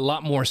a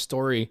lot more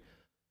story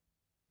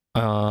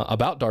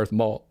about Darth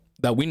Maul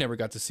that we never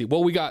got to see.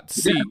 Well, we got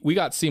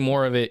to see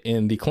more of it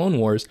in the Clone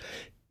Wars.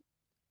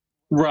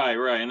 Right,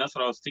 and that's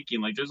what I was thinking.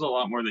 Like, there's a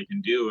lot more they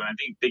can do, and I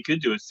think they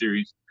could do a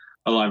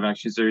live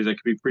action series that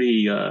could be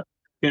pretty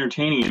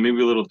entertaining and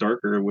maybe a little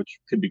darker, which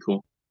could be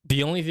cool.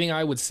 The only thing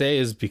I would say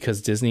is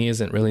because Disney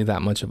isn't really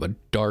that much of a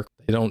dark.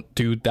 They don't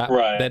do that.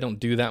 Right. They don't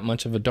do that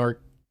much of a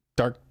dark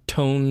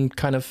tone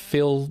kind of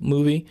feel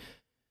movie.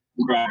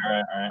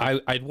 Right.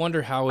 I'd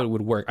wonder how it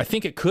would work. I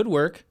think it could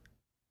work.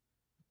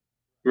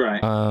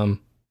 Right.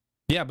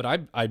 Yeah, but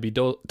I'd be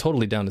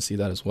totally down to see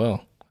that as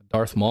well.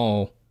 Darth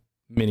Maul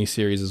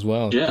miniseries as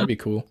well. Yeah, that'd be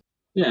cool.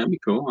 Yeah, that'd be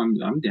cool. I'm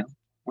down.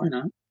 Why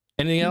not?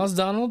 Anything else,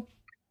 Donald?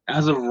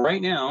 As of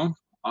right now,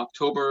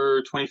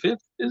 October 25th,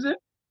 is it?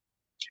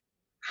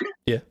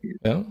 Yeah.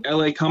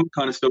 LA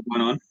Comic-Con is still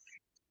going on.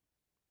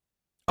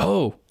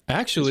 Oh,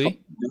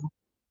 actually,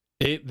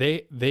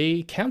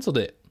 they canceled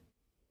it.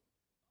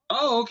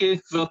 Oh, okay.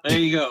 So there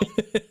you go.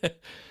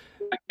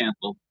 I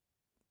canceled.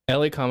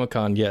 LA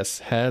Comic-Con, yes,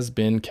 has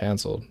been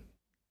canceled.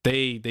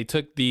 They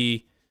took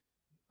the,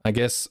 I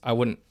guess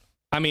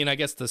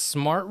the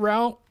smart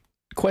route,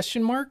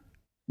 question mark?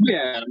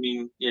 Yeah.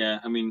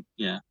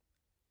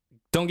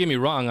 Don't get me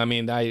wrong. I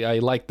mean, I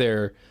like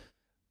their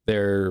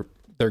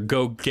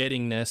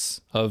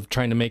go-gettingness of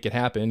trying to make it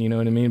happen, you know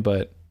what I mean?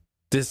 But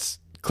this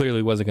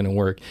clearly wasn't going to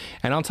work.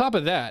 And on top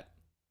of that,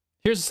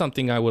 here's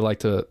something I would like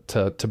to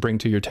bring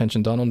to your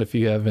attention, Donald, if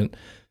you haven't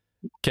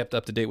kept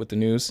up to date with the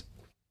news.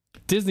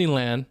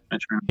 Disneyland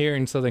here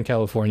in Southern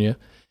California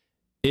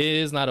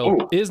is not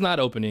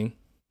opening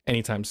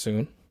anytime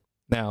soon.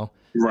 Now,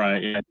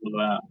 right, yeah, I feel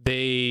that.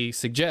 They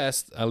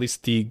suggest, at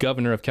least the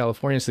governor of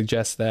California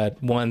suggests,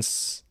 that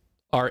once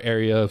our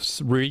area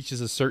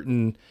reaches a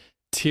certain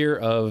tier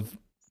of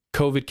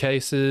COVID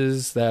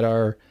cases that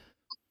are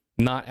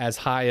not as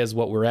high as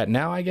what we're at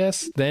now, I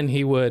guess, then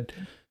he would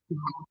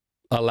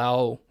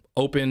allow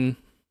open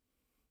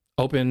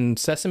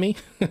sesame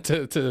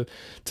to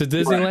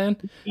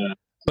Disneyland. Right. Yeah.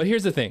 But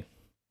here's the thing.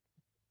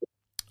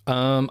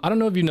 I don't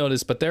know if you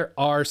noticed, but there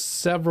are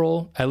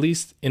several, at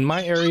least in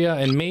my area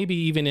and maybe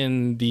even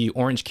in the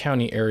Orange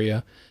County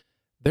area,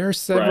 there are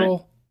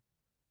several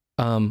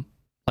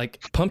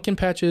like pumpkin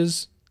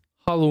patches,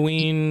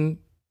 Halloween,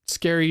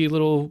 scary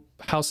little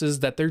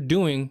houses that they're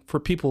doing for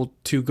people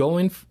to go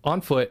in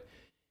on foot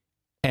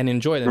and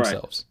enjoy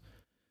themselves.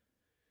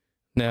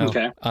 Now,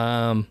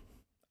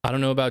 I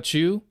don't know about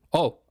you.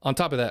 Oh, on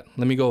top of that,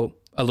 let me go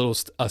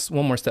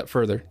one more step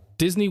further.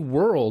 Disney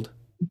World,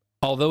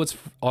 although it's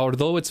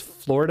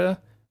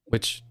Florida,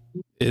 which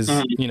is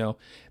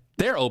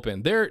they're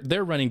open.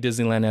 They're running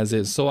Disneyland as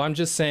is. So I'm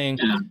just saying,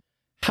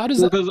 how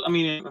does because I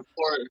mean,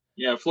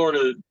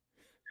 Florida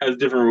has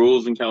different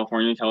rules than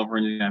California.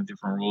 California have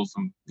different rules,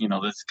 and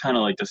that's kind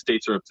of like the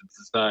states are up to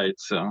decide.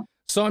 So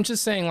I'm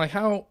just saying, like,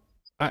 how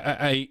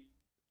I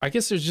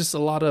guess there's just a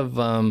lot of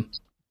I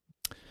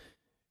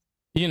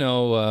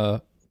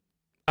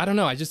don't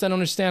know. I just don't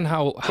understand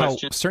how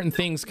certain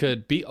things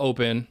could be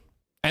open.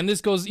 And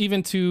this goes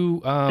even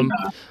to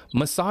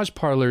massage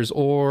parlors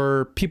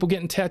or people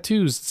getting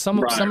tattoos.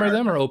 Some of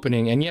them are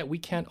opening, and yet we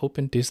can't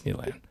open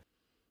Disneyland.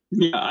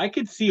 Yeah, I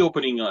could see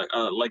opening like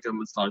a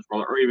massage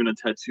parlor or even a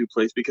tattoo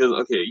place because,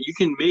 you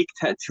can make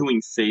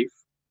tattooing safe.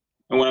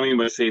 And what I mean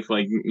by safe,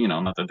 like,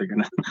 not that they're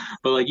going to,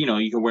 but like,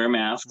 you can wear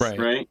masks,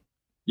 right?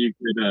 You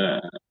could,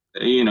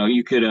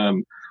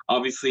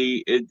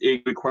 obviously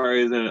it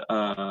requires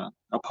a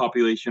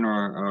population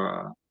or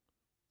a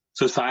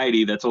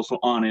society that's also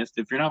honest.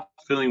 If you're not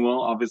feeling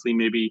well, obviously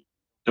maybe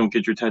don't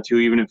get your tattoo,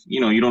 even if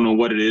you don't know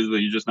what it is, but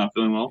you're just not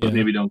feeling well. But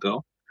maybe don't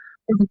go.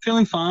 If you're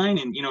feeling fine,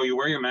 and you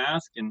wear your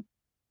mask, and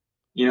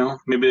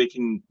maybe they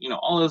can,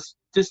 all those,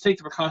 just take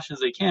the precautions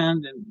they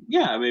can. Then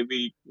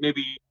maybe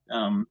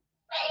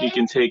you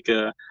can take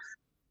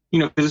you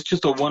know, because it's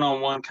just a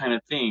one-on-one kind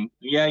of thing.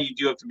 Yeah, you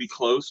do have to be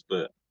close,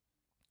 but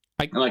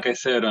like I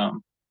said,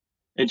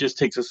 it just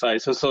takes a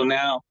side. So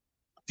now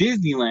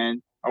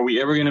Disneyland, are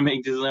we ever gonna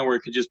make Disneyland where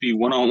it could just be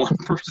one-on-one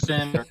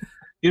person? Or,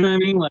 you know what I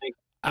mean? Like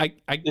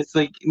it's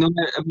like no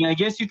matter, I mean, I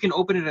guess you can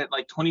open it at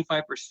like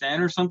 25%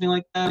 or something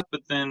like that,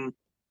 but then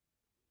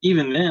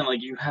even then,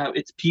 like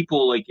it's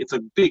people, like it's a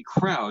big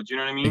crowd. You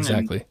know what I mean?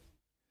 Exactly. And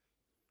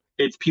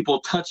it's people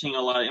touching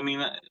a lot. I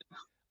mean,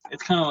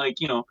 it's kind of like,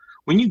 you know,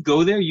 when you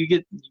go there,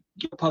 you're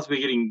possibly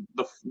getting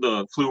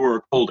the flu or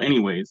a cold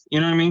anyways. You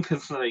know what I mean?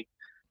 Because like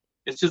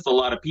it's just a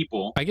lot of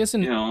people. I guess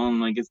in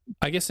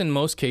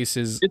most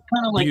cases it's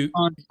kind of like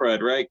con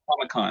crud, right?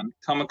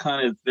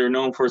 Comic-Con is, they're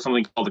known for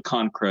something called the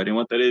con crud, and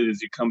what that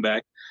is you come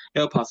back,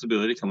 you have a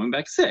possibility of coming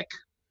back sick.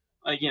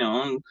 Like, you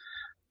know,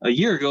 a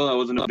year ago that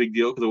wasn't a big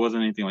deal because it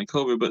wasn't anything like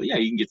COVID, but yeah,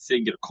 you can get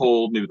sick, get a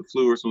cold, maybe the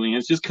flu or something. And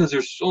it's just because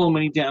there's so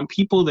many damn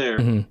people there,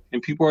 and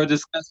people are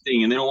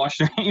disgusting, and they don't wash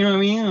their hands. You know what I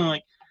mean? And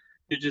like,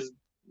 you're just,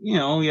 you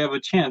know, you have a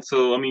chance.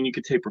 So I mean, you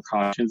could take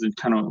precautions and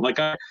kind of like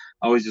I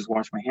always just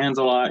wash my hands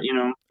a lot, you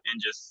know,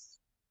 and just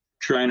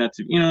try not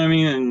to, you know what I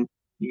mean? And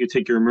you could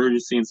take your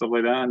emergency and stuff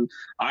like that. And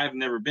I've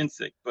never been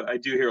sick, but I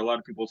do hear a lot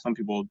of people, some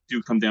people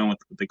do come down with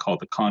what they call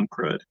the con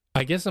crud.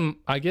 I guess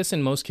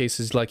in most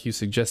cases, like you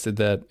suggested,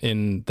 that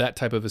in that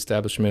type of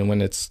establishment,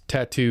 when it's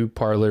tattoo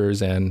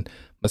parlors and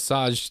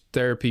massage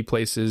therapy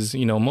places,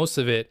 you know, most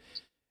of it,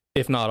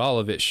 if not all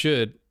of it,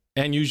 should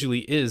and usually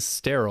is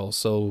sterile.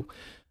 So,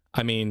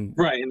 I mean,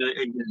 right. And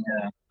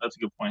yeah, that's a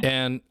good point.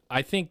 And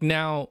I think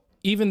now,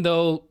 even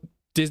though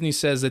Disney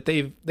says that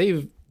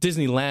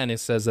Disneyland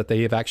says that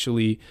they have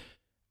actually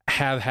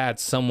have had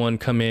someone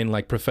come in,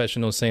 like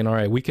professionals, saying, all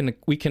right, we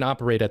can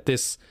operate at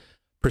this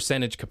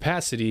percentage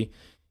capacity,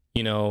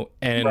 you know,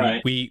 and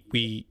right.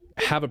 we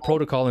have a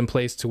protocol in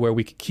place to where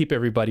we can keep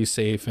everybody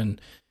safe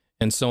and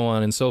so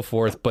on and so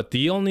forth. But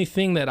the only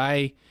thing that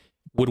I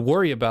would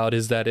worry about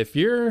is that if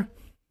you're,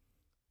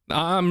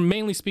 I'm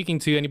mainly speaking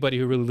to anybody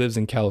who really lives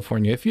in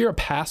California, if you're a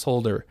pass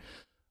holder,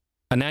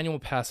 an annual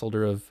pass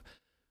holder of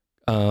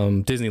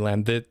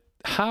Disneyland, that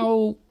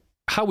how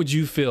would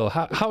you feel?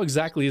 How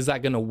exactly is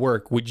that going to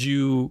work? Would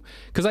you,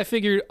 because I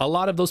figured a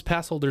lot of those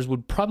pass holders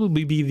would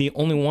probably be the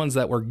only ones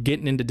that were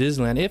getting into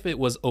Disneyland if it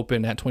was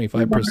open at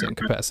 25%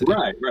 capacity.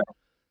 Right.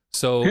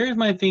 So here's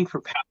my thing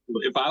for pass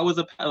holder. If I was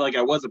a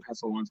pass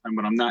holder one time,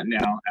 but I'm not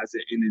now.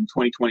 In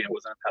 2020, I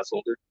wasn't a pass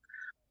holder.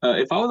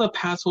 If I was a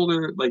pass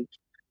holder, like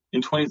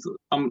in 20s,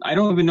 I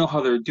don't even know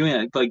how they're doing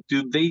it. Like,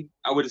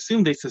 I would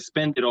assume they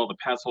suspended all the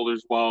pass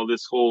holders while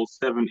this whole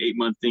 7-8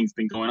 month thing's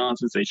been going on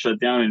since they shut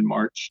down in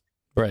March.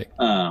 Right.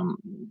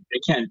 They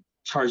can't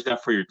charge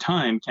that for your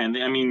time, can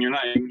they? I mean, you're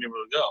not even able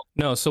to go.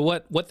 No. So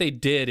what they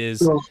did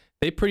is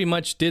they pretty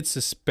much did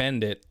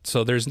suspend it.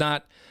 So there's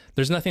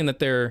nothing that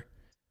they're.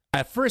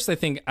 At first, I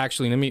think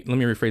actually let me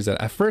rephrase that.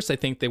 At first, I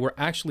think they were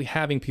actually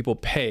having people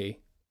pay,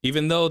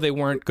 even though they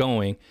weren't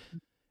going,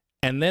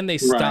 and then they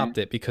stopped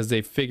it because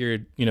they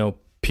figured, you know,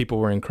 people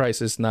were in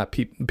crisis, not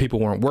people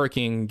weren't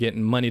working,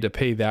 getting money to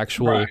pay the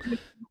actual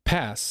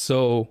pass.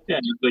 So yeah,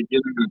 like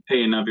you're going to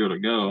pay and not be able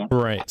to go.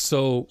 Right.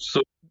 So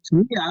to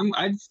me,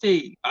 I'd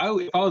stay.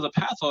 If I was a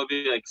pass holder, I'd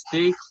be like,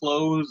 stay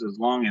closed as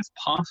long as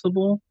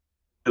possible,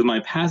 because my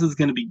pass is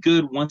going to be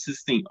good once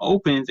this thing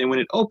opens. And when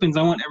it opens,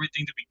 I want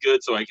everything to be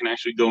good so I can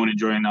actually go and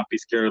enjoy and not be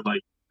scared,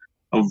 like,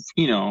 of,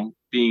 you know,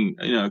 being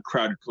in a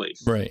crowded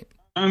place. Right.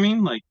 I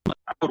mean, like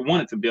I would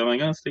want it to be. I'm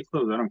like, oh, stay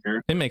closed. I don't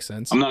care. It makes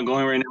sense. I'm not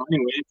going right now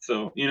anyway,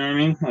 so you know what I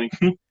mean.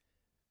 Like,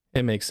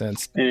 it makes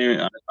sense.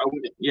 And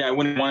I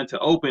wouldn't want it to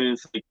open. And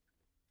it's like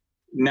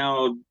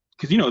now,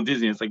 because you know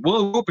Disney, it's like,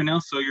 well, open now,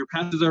 so your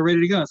passes are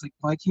ready to go. It's like,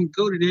 well, I can't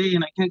go today,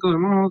 and I can't go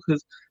tomorrow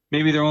because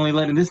maybe they're only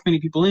letting this many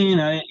people in. You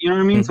know what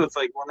I mean? Mm-hmm. So it's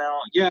like, well, now,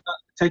 yeah,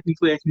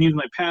 technically I can use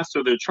my pass,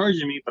 so they're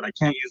charging me, but I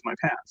can't use my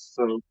pass.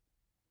 So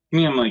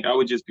me, I'm like, I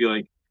would just be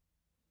like,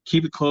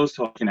 keep it closed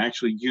so I can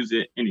actually use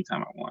it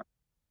anytime I want.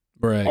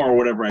 Right. Or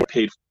whatever I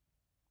paid for.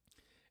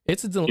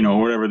 It's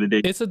whatever the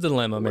date. It's a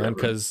dilemma, man,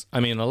 because I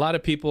mean, a lot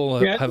of people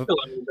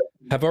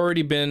have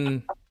already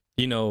been,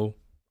 you know,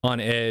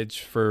 on edge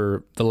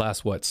for the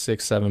last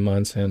 6-7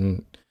 months,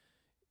 and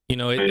you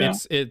know,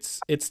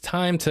 it's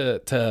time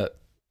to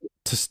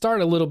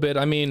start a little bit.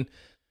 I mean,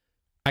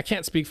 I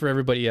can't speak for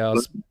everybody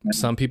else.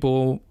 Some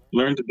people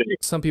learn to bake.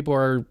 Some people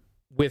are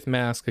with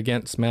mask,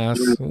 against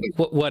mask,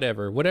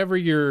 whatever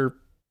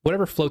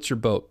floats your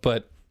boat.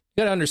 But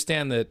you got to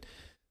understand that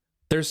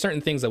there's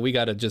certain things that we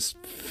got to just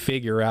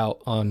figure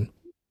out on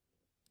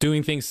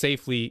doing things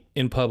safely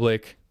in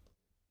public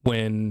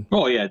when,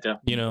 definitely.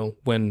 You know,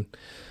 when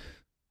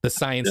the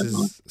science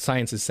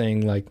is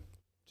saying, like,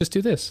 just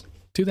do this,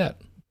 do that.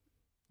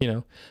 You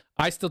know,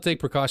 I still take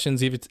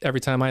precautions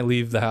every time I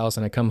leave the house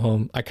and I come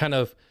home. I kind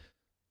of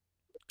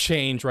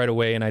change right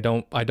away, and I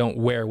don't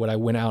wear what I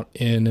went out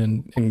in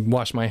and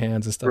wash my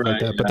hands and stuff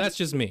like that. Yeah. But that's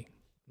just me.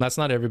 That's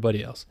not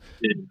everybody else.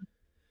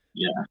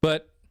 Yeah.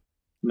 But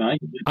no,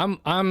 I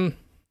want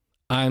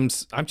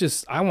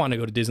to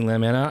go to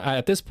Disneyland, man.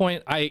 At this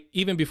point,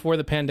 even before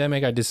the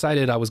pandemic, I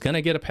decided I was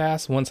gonna get a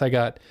pass once I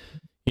got,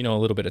 a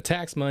little bit of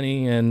tax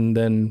money and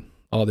then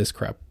all this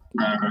crap.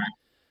 Right.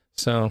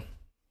 So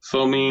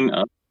I mean,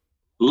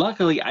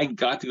 luckily I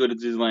got to go to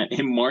Disneyland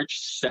in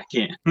March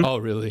 2nd. oh,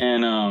 really?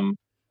 And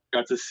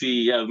got to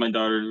see, yeah, it was my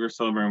daughter. We were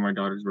celebrating my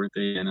daughter's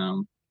birthday, and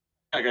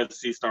I got to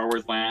see Star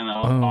Wars Land.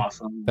 That was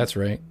awesome. That's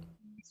right.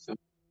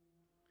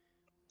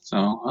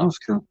 So that was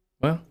cool.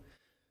 Well,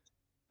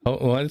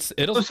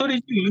 it'll. So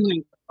did you?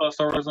 You saw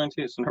Star Wars Land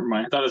too. So never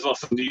mind. I thought it was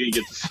awesome. Do you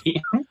get to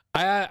see?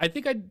 I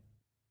think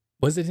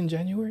was it in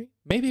January?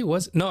 Maybe it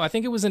was. No, I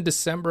think it was in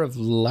December of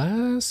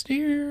last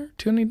year,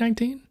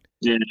 2019.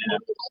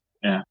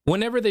 Yeah.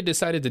 Whenever they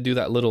decided to do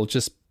that little,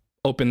 just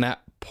open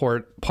that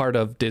part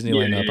of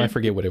Disneyland up. I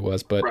forget what it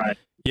was, but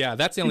yeah,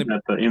 that's the only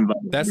part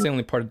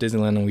of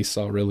Disneyland that we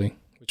saw really,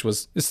 which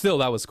was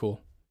that was cool.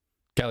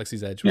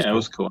 Galaxy's Edge. It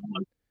was cool.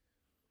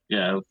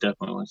 Yeah, it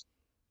definitely was.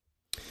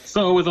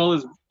 So with all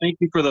this, thank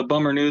you for the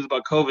bummer news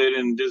about COVID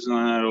and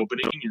Disneyland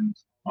opening and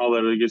all that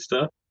other good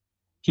stuff.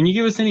 Can you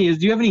give us do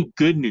you have any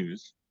good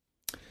news?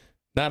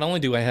 Not only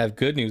do I have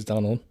good news,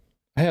 Donald,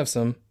 I have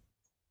some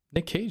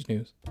Nick Cage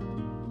news.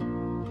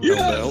 Yes!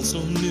 How about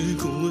some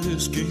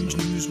Nicolas Cage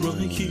news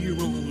right here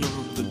on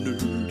The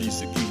Nerd?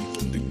 He's a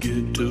geek in the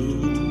ghetto.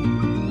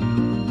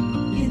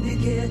 In the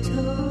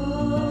ghetto.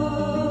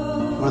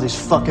 What are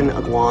these fucking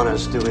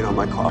iguanas doing on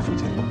my coffee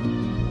table?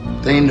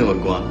 They ain't no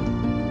iguana.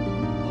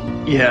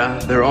 Yeah,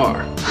 there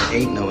are. There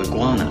ain't no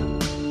iguana.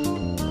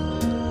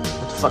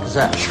 What the fuck is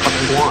that?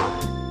 Fucking iguana.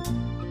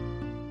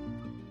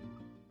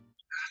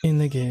 In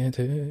the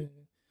ghetto.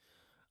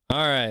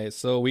 All right,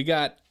 so we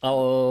got a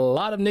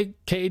lot of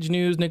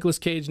Nicolas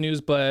Cage news,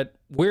 but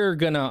we're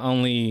gonna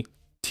only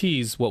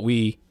tease what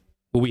we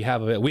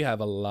have of it. We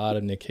have a lot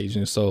of Nick Cage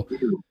news, so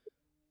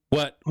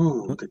we're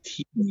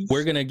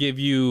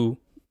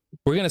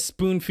gonna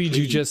spoon feed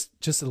you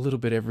just a little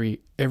bit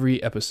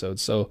every episode.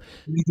 So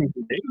there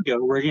you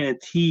go. We're gonna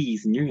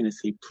tease, and you're gonna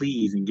say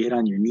please and get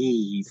on your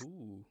knees.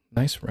 Ooh,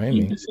 nice rhyming.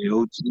 You're gonna say,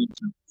 oh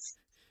Jesus.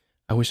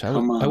 I wish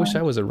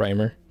I was a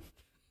rhymer.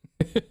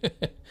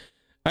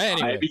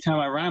 Anyway. Every time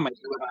I rhyme, I do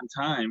it on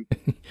time.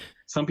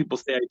 Some people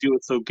say I do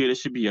it so good it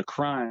should be a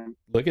crime.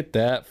 Look at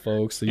that,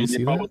 folks. So you see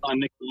that? If I was on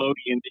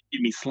Nickelodeon, they'd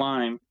give me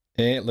slime.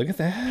 Hey, look at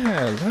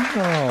that.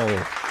 Wow.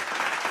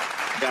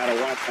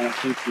 Gotta watch that. I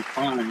think you're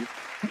fine.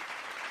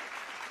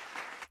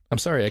 I'm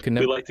sorry, I could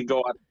never. We like to go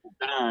out on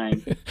a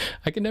dime.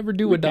 I can never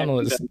do what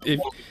Donald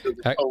is.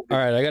 All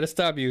right, I gotta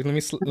stop you. Let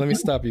me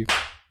stop you.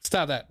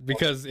 Stop that,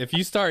 because if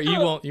you start, you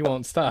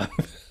won't stop.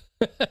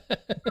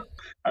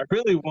 I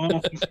really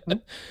won't.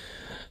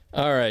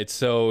 All right,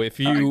 so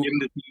if you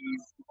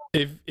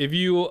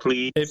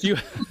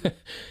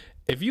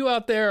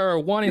out there are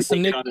wanting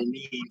some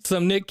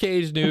Nick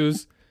Cage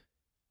news,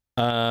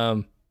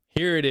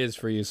 here it is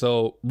for you.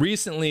 So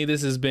recently,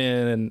 this has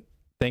been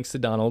thanks to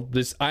Donald.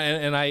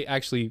 I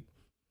actually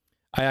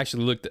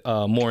looked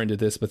more into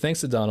this, but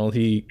thanks to Donald,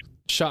 he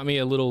shot me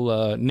a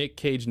little Nick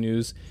Cage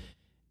news,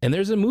 and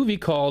there's a movie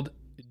called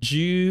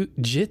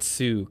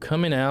Jiu-Jitsu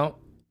coming out.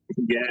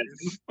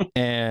 Yes.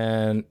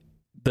 And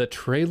the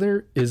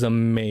trailer is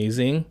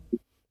amazing.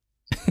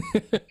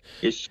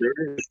 It sure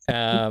is.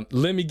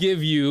 Let me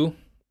give you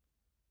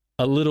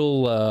a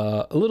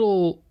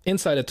little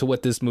insight into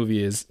what this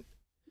movie is.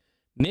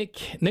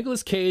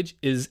 Nicolas Cage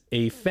is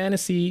a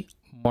fantasy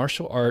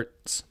martial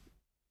arts.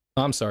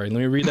 I'm sorry, let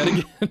me read that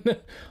again.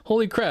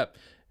 Holy crap.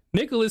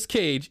 Nicolas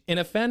Cage in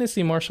a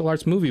fantasy martial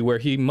arts movie where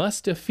he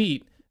must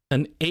defeat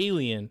an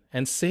alien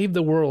and save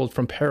the world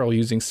from peril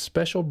using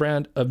special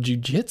brand of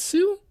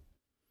jiu-jitsu?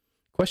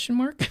 Question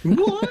mark?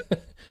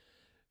 What?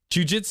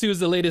 Jiu-Jitsu is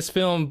the latest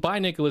film by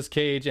Nicolas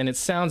Cage, and it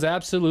sounds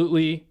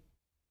absolutely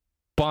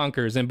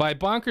bonkers. And by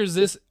bonkers,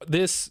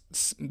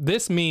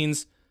 this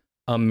means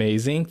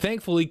amazing.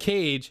 Thankfully,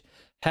 Cage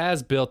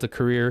has built a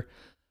career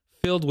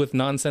filled with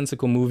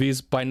nonsensical movies.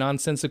 By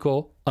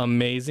nonsensical,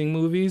 amazing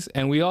movies.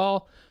 And we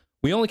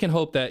only can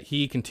hope that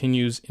he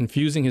continues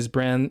infusing his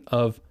brand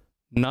of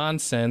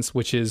nonsense,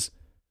 which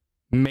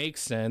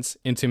makes sense,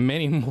 into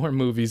many more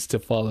movies to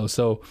follow.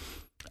 So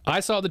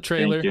I saw the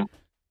trailer.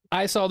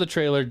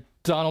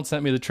 Donald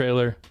sent me the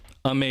trailer.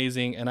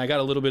 Amazing. And I got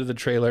a little bit of the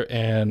trailer,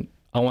 and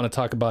I want to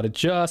talk about it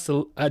just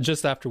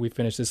after we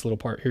finish this little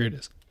part. Here it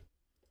is.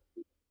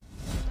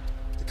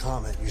 The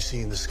comet you see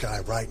in the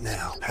sky right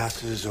now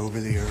passes over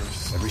the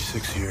Earth every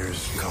 6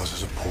 years and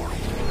causes a portal.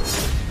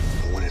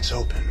 But when it's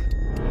open,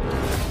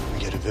 we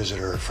get a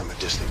visitor from a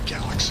distant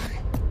galaxy.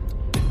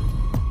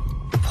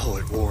 The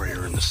poet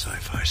warrior in the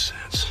sci-fi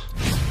sense.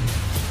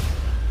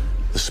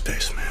 The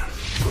spaceman.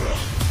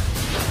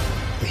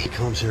 He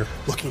comes here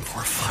looking for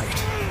a fight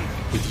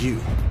with you.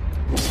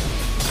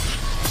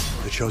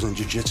 The chosen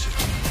jiu-jitsu.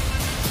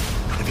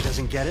 If he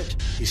doesn't get it,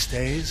 he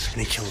stays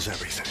and he kills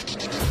everything.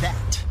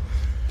 That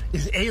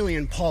is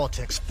Alien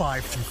Politics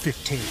 5 through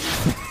 15.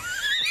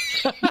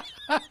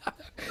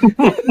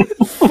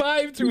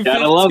 5 through 15.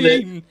 Gotta love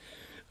it.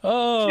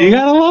 Oh, you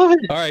gotta love it.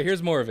 All right,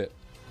 here's more of it.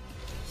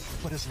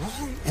 But as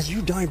long as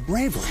you die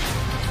bravely,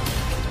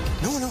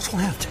 no one else will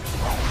have to.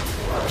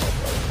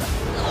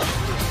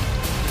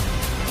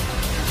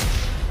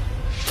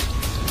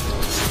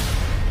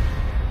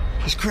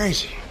 He's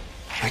crazy,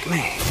 like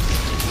me.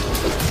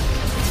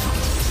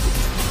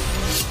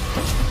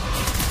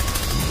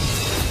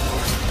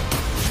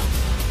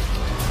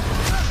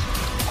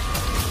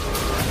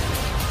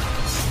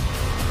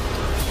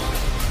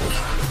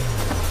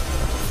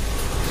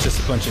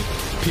 Just a bunch of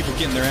people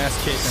getting their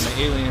ass kicked and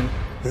the alien.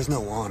 There's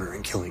no honor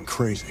in killing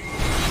crazy.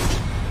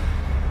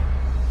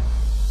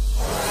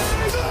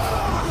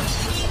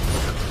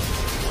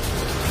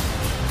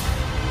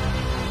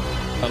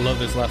 I love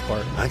this last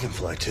part. I can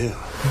fly too.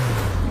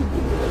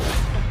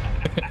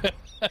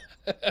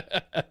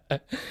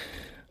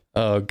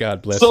 Oh,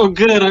 God bless. So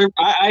good.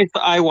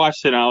 I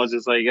watched it and I was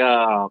just like,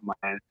 oh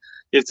man,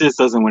 if this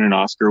doesn't win an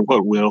Oscar,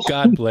 what will?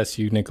 God bless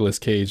you, Nicolas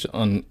Cage,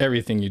 on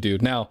everything you do.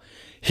 Now,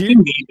 We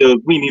need those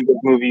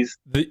movies.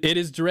 it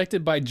is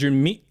directed by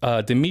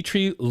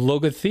Dmitry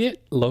Logotheet.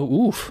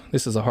 Oof,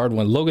 this is a hard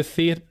one.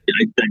 Logotheet.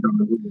 I don't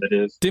know who that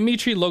is.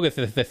 Dmitry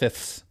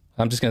Logotheet.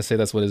 I'm just gonna say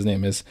that's what his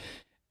name is.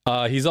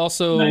 He's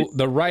also Nice.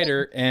 the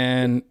writer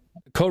and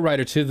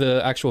co-writer to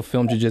the actual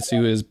film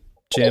Jiu-Jitsu is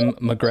Jim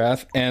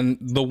McGrath. And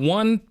the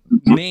one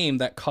name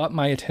that caught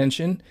my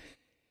attention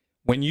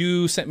when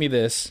you sent me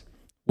this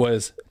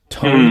was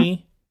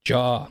Tony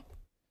Jaa.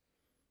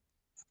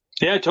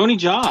 Yeah, Tony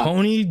Jaa.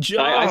 Tony Jaa.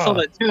 I saw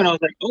that too, and I was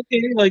like,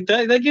 okay, like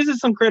that gives us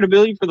some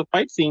credibility for the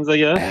fight scenes, I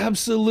guess.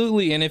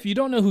 Absolutely. And if you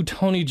don't know who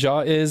Tony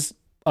Jaa is,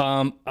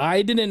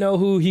 I didn't know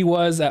who he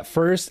was at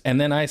first,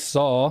 and then I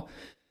saw.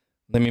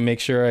 Let me make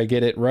sure I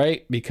get it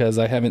right because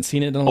I haven't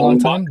seen it in a long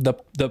time.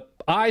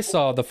 I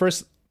saw the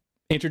first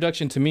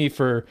introduction to me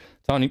for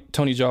Tony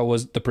Jaa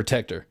was The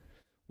Protector,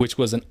 which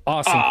was an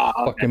awesome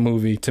fucking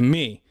movie to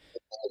me.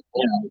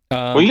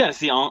 Yeah. Well, you gotta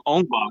see Ong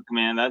Bak,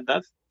 man.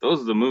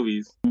 Those are the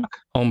movies.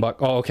 Ong Bak.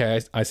 Oh, okay.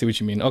 I see what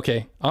you mean.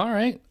 Okay. All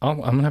right. I'm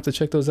gonna have to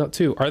check those out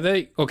too. Are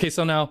they okay?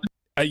 So now,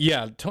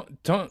 yeah,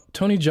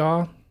 Tony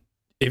Jaa.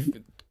 If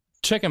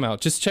check him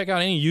out, just check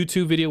out any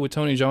YouTube video with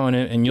Tony Jaa in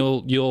it, and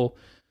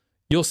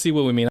you'll see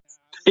what we mean.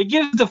 It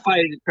gives the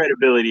fighting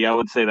credibility. I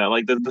would say that,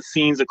 like the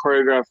scenes, the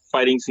choreographed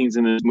fighting scenes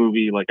in this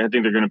movie, like I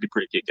think they're gonna be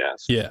pretty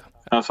kick-ass. Yeah,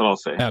 that's what I'll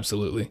say.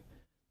 Absolutely,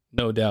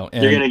 no doubt.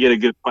 And you're gonna get a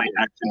good fight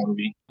action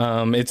movie.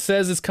 It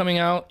says it's coming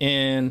out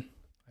in,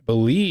 I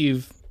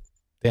believe,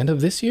 the end of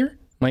this year.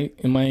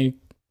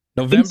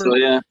 November? So,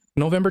 yeah.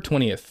 November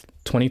 20th,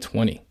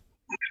 2020.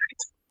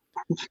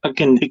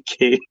 Fucking Nick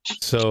Cage.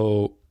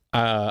 So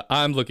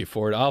I'm looking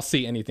forward. I'll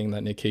see anything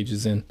that Nick Cage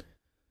is in.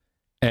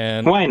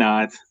 And why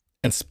not?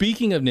 And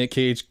speaking of Nick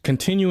Cage,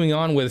 continuing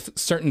on with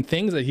certain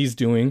things that he's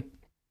doing,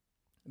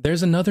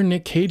 there's another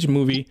Nick Cage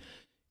movie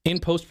in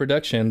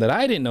post-production that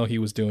I didn't know he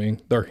was doing,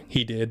 or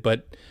he did,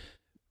 but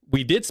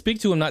we did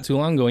speak to him not too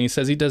long ago, and he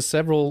says he does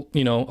several,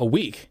 a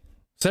week,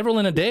 several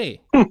in a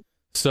day.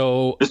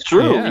 So it's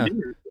true. Yeah.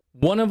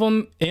 One of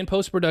them in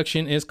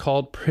post-production is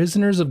called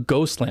Prisoners of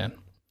Ghostland.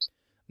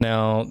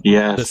 Now,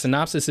 the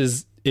synopsis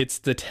is it's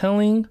the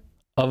telling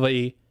of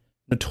a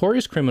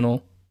notorious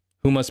criminal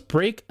who must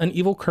break an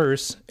evil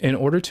curse in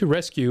order to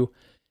rescue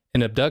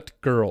an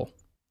abducted girl.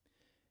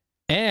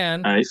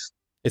 And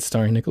it's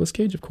starring Nicolas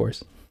Cage, of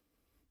course.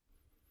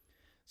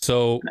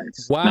 So,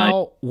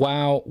 wow.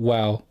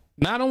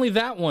 Not only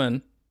that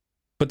one,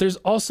 but there's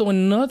also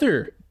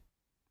another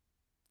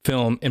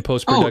film in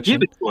post-production. Oh,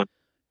 give it to us.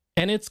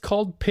 And it's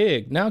called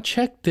Pig. Now,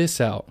 check this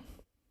out.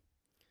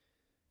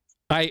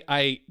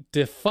 I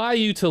defy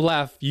you to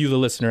laugh, you the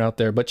listener out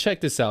there, but check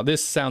this out.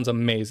 This sounds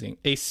amazing.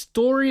 A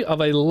story of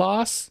a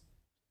loss.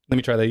 Let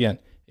me try that again.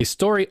 A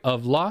story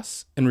of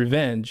loss and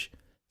revenge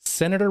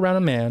centered around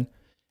a man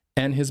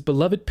and his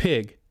beloved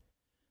pig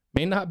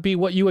may not be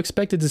what you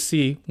expected to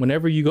see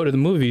whenever you go to the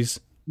movies,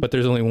 but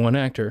there's only one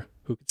actor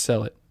who could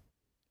sell it,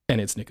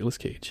 and it's Nicolas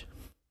Cage.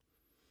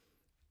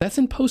 That's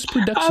in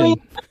post-production.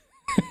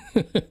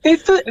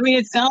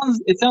 It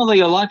sounds like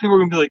a lot of people are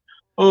gonna be like,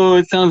 oh,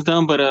 it sounds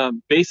dumb, but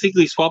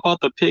basically swap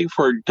out the pig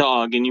for a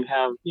dog, and you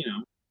have,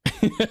 you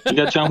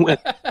got John Wick.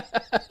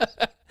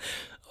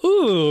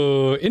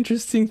 Ooh,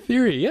 interesting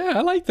theory. Yeah,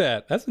 I like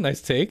that. That's a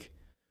nice take.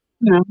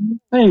 There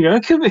you go.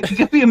 It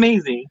could be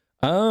amazing.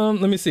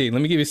 Let me see.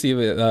 Let me see if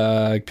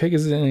it. Pig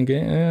is in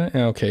again.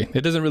 Okay,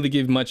 it doesn't really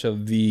give much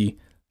of the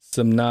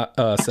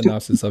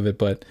synopsis of it,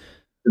 but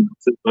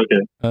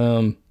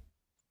okay.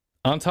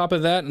 On top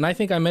of that, and I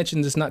think I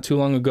mentioned this not too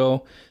long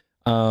ago,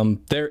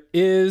 there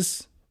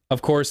is,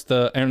 of course,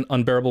 the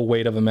Unbearable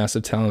Weight of a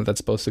Massive Talent that's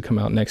supposed to come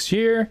out next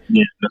year.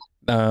 Yeah,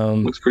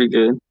 looks pretty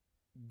good.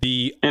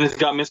 And it's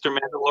got Mr.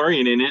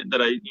 Mandalorian in it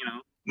that I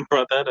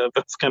brought that up.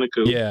 That's kind of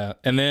cool. Yeah,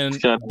 and then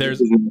there's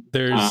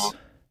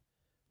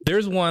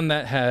one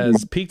that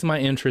has piqued my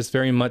interest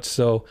very much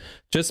so,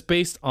 just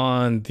based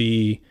on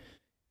the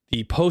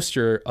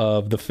poster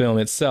of the film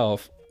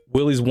itself,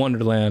 Willy's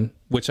Wonderland,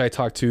 which I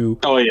talked to.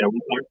 Oh yeah,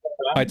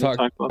 I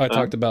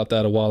talked about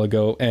that a while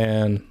ago,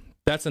 and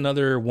that's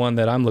another one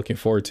that I'm looking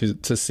forward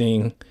to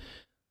seeing.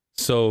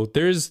 So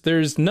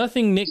there's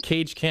nothing Nick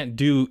Cage can't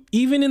do,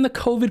 even in the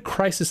COVID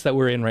crisis that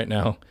we're in right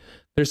now.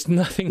 There's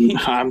nothing.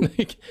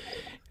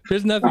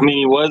 There's nothing. I mean,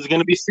 he was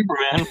gonna be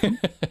Superman.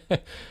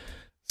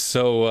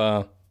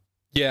 So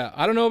Yeah,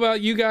 I don't know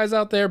about you guys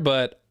out there,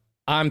 but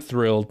I'm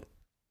thrilled.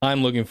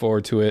 I'm looking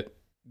forward to it.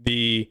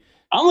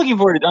 I'm looking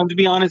forward to it. To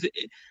be honest,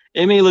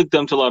 it may look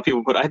dumb to a lot of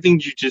people, but I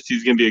think Jujitsu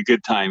is going to be a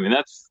good time, and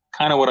that's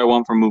kind of what I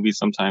want from movies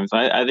sometimes.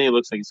 I think it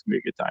looks like it's going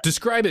to be a good time.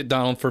 Describe it,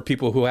 Donald, for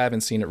people who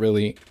haven't seen it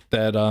really.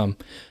 That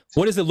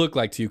what does it look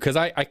like to you? Because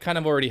I kind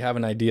of already have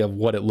an idea of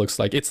what it looks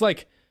like. It's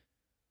like,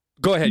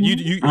 go ahead,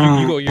 you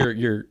go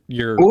your.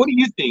 What do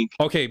you think?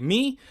 Okay,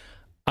 me,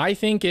 I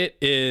think it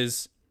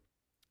is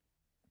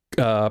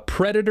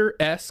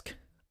Predator-esque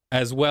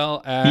as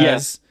well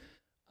as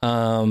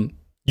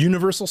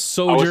Universal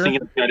Soldier. I was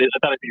thinking I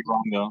thought I'd be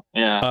wrong though.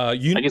 Yeah,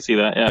 I can see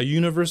that. Yeah, a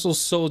Universal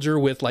Soldier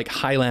with like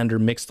Highlander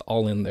mixed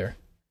all in there.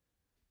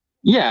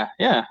 Yeah.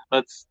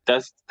 That's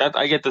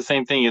I get the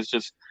same thing. It's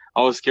just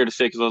I was scared to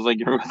say because I was like,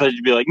 I thought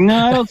you'd be like, no,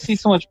 I don't see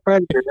so much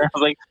Predator. I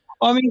was like,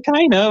 well, I mean,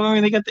 kind of. I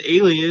mean, they got the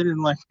alien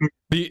and like.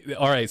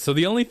 All right. So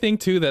the only thing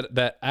too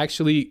that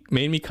actually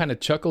made me kind of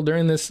chuckle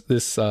during this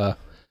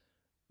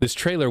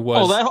trailer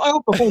was. Oh, I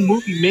hope the whole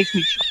movie makes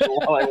me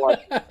chuckle while I watch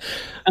it.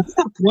 That's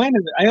the point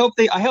of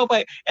it. I hope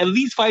at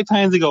least 5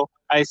 times ago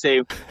I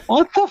say,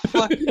 what the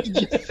fuck did you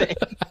just say?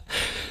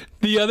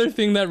 The other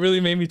thing that really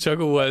made me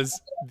chuckle was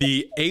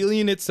the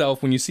alien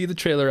itself. When you see the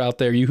trailer out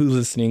there, you who's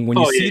listening, when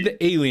you see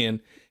the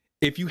alien,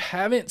 if you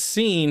haven't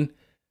seen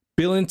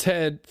Bill and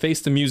Ted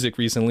Face the Music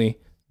recently,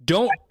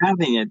 don't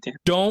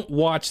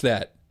watch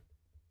that.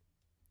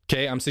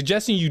 Okay, I'm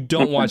suggesting you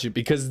don't watch it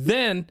because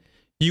then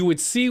you would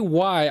see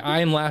why I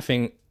am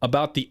laughing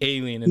about the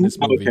alien in this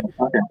movie.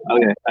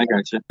 Okay, I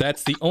got you.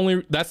 That's the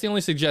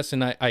only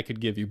suggestion I could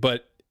give you.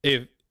 But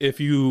if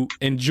you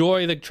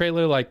enjoy the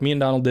trailer like me and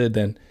Donald did,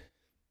 then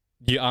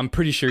yeah, I'm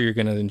pretty sure you're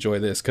gonna enjoy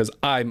this because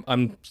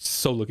I'm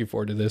so looking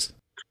forward to this.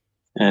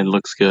 It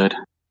looks good.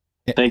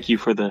 Yeah. Thank you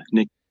for the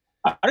Nick.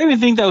 I don't even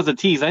think that was a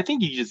tease. I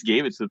think you just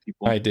gave it to the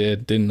people. I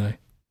did, didn't I?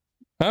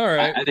 All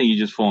right. I think you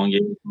just full on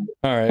gave it to them.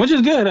 All right. Which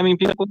is good. I mean,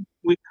 people,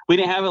 we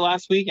didn't have it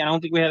last week. I don't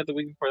think we had it the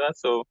week before that.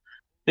 So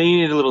they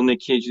needed a little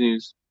Nick Cage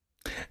news.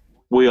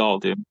 We all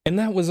do. And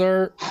that was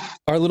our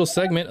little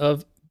segment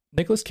of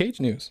Nicolas Cage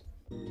news.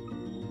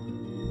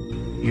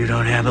 You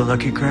don't have a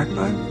lucky crack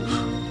pipe?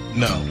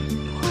 No.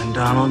 Well, then,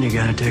 Donald, you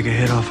gotta take a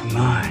hit off of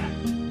mine.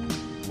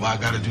 Why I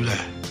gotta do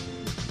that?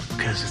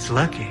 Because it's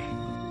lucky.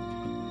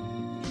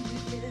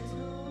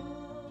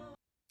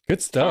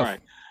 Good stuff. All right.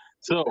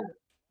 So,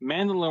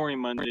 Mandalorian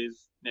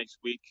Mondays next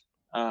week.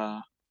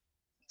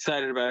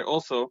 Excited about it.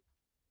 Also,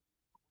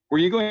 were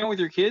you going out with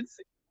your kids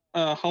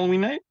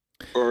Halloween night,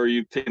 or are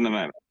you taking them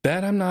out?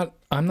 That I'm not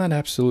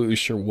absolutely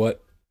sure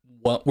what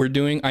we're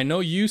doing. I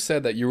know you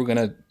said that you were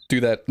gonna do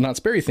that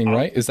Knott's Berry thing,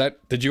 right?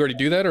 Did you already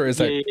do that, or is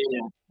that? Yeah.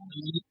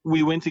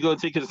 We went to go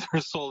tickets;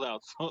 they're sold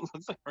out, so it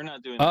looks like we're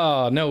not doing that.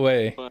 Oh, no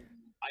way. But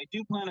I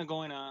do plan on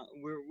going out.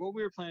 What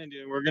we were planning on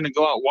doing, we're gonna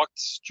go out, walk the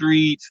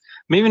streets.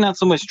 Maybe not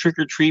so much trick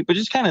or treat, but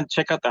just kind of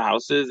check out the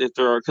houses if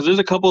there are, because there's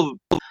a couple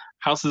of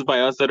houses by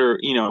us that are,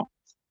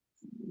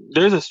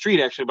 there's a street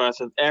actually by us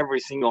that every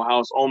single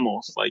house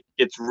almost like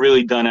it's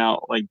really done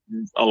out like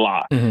a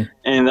lot,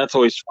 and that's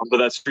always fun. But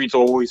that street's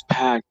always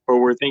packed. But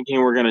we're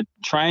thinking we're gonna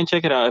try and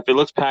check it out. If it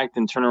looks packed,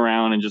 then turn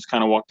around and just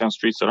kind of walk down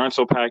streets that aren't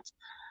so packed.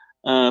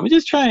 We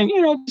just try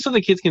and so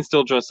the kids can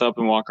still dress up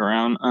and walk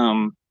around.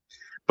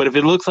 But if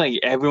it looks like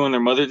everyone,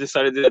 their mother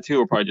decided to do that too,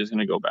 we're probably just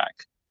gonna go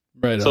back.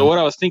 Right. So what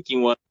I was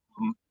thinking was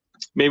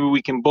maybe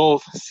we can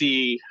both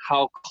see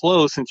how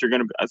close, since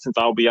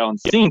I'll be out and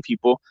seeing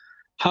people,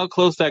 how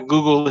close that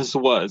Google list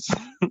was,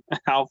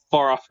 how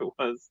far off it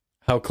was.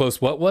 How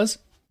close what was?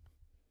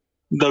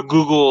 The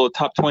Google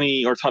top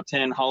 20 or top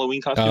 10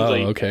 Halloween costumes. Oh,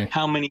 like, okay.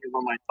 how many of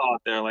them I saw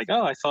out there? Like,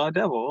 oh, I saw a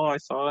devil. Oh, I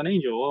saw an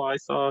angel. Oh, I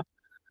saw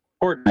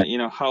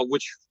Fortnite.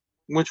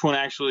 Which one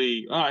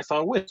actually? Oh, I saw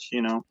a witch.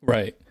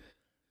 Right.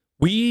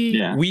 We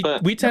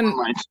tend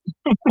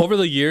over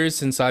the years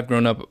since I've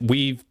grown up,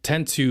 we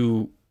tend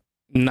to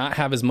not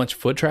have as much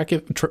foot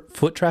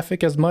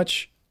traffic as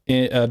much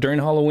during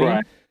Halloween.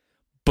 Right.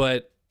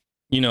 But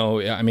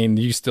I mean,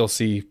 you still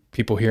see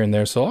people here and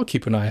there, so I'll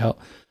keep an eye out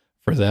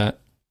for that.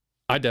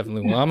 I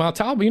definitely will.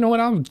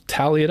 I'll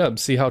tally it up,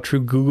 see how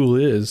true Google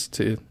is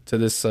to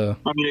this. I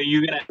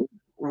mean,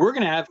 we're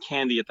gonna have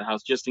candy at the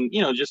house just in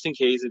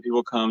case if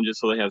people come, just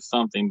so they have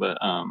something. But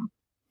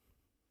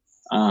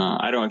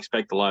I don't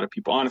expect a lot of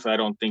people. Honestly, I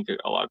don't think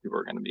a lot of people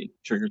are gonna be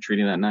trick or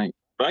treating that night.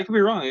 But I could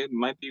be wrong. It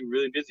might be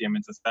really busy. I mean,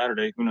 it's a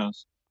Saturday. Who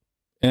knows?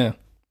 Yeah,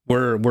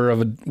 we're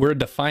a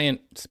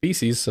defiant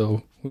species,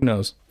 so who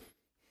knows?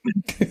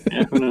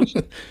 Yeah, who knows?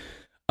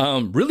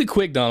 Really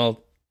quick, Donald.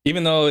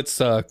 Even though it's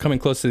coming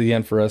close to the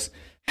end for us,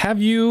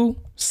 have you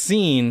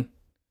seen?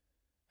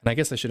 And I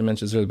guess I should have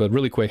mentioned this earlier, but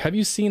really quick, have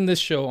you seen this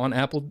show on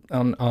Apple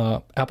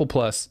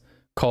Plus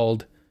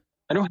called?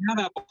 I don't have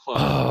Apple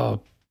Plus.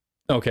 Oh,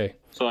 okay.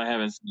 So I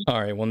haven't seen. All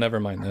right, well, never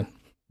mind then.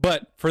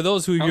 But for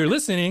those who you're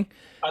listening,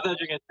 I thought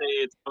you were gonna say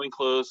it's coming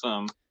close.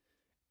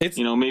 It's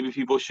maybe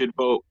people should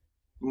vote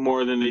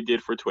more than they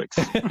did for Twix.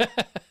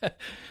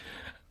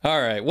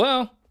 All right.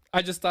 Well,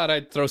 I just thought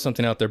I'd throw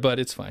something out there, but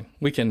it's fine.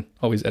 We can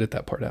always edit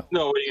that part out.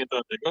 No, what are you gonna throw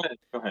out there?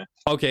 Go ahead.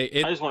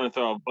 Okay. I just want to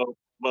throw out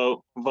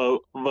Vote.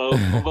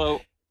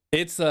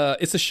 It's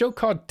a show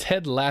called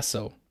Ted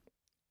Lasso.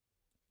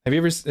 Have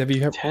you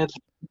heard Ted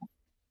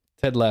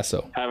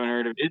Lasso? Haven't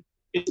heard of it.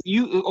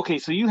 Okay,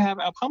 so you have,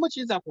 how much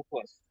is Apple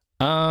Plus?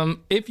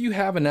 If you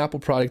have an Apple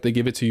product, they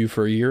give it to you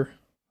for a year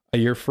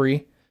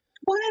free.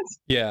 What?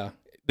 Yeah,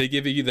 they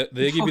give you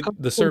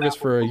the service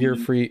for a year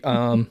free.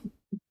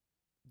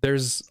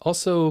 There's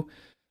also,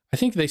 I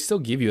think they still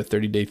give you a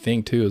 30-day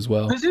thing too as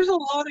well. Because there's a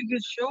lot of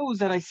good shows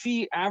that I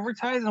see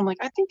advertised, and I'm like,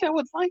 I think I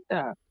would like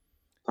that.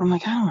 But I'm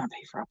like, I don't want to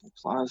pay for Apple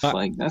Plus.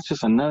 Like, that's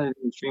just another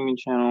streaming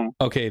channel.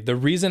 Okay, the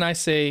reason I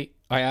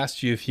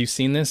asked you if you've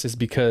seen this is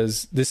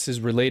because this is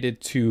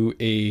related to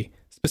a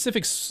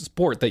specific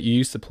sport that you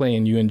used to play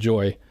and you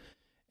enjoy,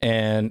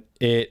 and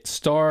it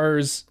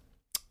stars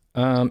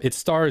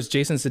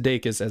Jason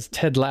Sudeikis as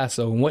Ted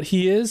Lasso, and what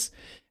he is,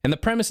 and the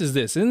premise is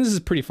this, and this is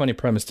a pretty funny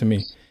premise to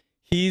me.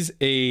 He's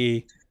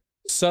a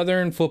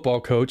Southern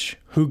football coach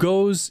who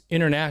goes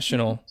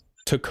international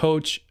to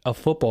coach a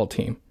football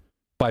team.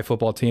 By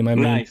football team, I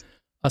mean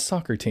a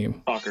soccer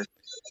team. Soccer.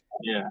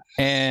 Yeah.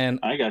 And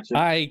I got you.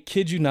 I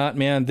kid you not,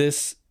 man,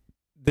 this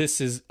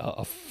is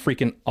a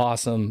freaking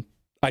awesome.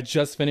 I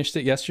just finished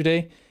it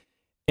yesterday,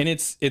 and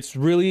it's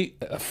really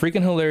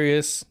freaking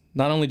hilarious.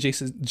 Not only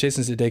Jason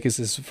Sudeikis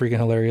is freaking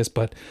hilarious,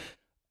 but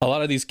a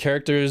lot of these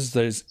characters,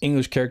 there's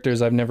English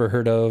characters I've never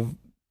heard of,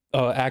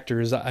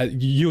 actors.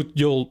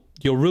 You'll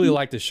really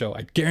like this show.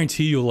 I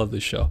guarantee you'll love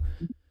this show.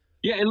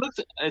 Yeah,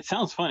 it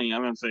sounds funny.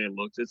 I'm gonna say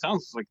it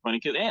sounds like funny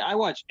because I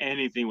watch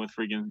anything with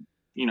freaking,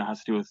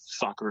 has to do with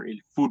soccer and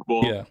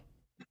football. Yeah.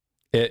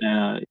 It's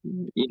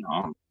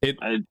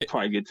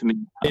probably good to me.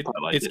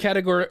 It's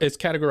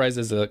categorized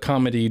as a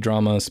comedy,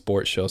 drama,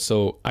 sports show.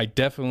 So I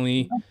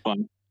definitely,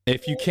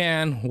 if you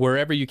can,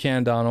 wherever you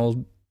can,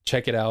 Donald,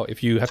 check it out.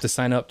 If you have to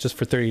sign up just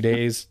for 30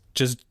 days,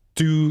 just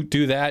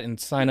do that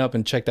and sign up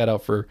and check that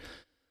out for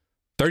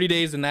 30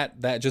 days, and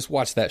that just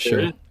watch that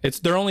show.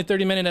 They're only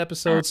 30-minute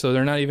episodes, so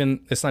it's not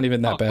even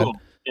that bad. Cool.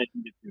 Yeah,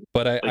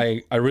 but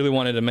I really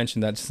wanted to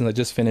mention that since I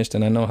just finished,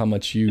 and I know how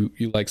much you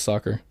like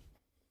soccer.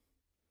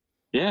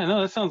 Yeah,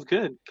 no, that sounds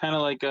good. Kind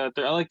of like I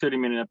like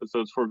 30-minute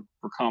episodes for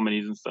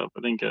comedies and stuff.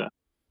 I think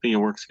it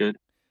works good.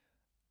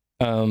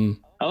 I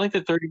like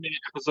the 30-minute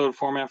episode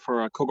format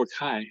for Cobra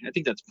Kai. I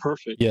think that's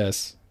perfect.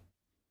 Yes.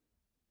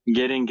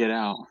 Get in, get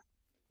out.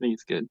 I think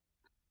it's good.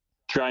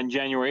 Trying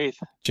January 8th.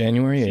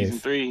 January 8th. Season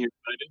 3. You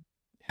excited?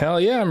 Hell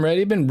yeah, I'm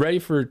ready. Been ready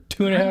for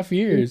 2.5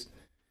 years.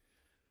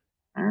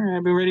 All right,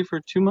 I've been ready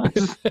for 2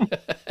 months.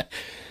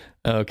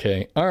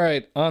 Okay. All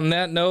right. On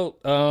that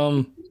note,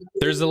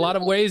 there's a lot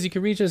of ways you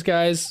can reach us,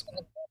 guys.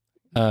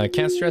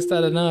 Can't stress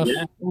that enough.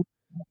 Yeah.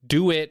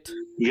 Do it.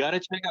 You gotta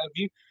check out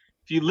if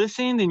you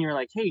listened and you're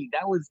like, hey,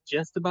 that was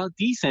just about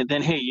decent,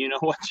 then hey, you know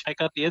what?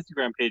 Check out the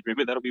Instagram page.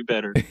 Maybe that'll be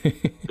better.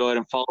 Go ahead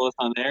and follow us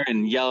on there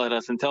and yell at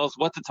us and tell us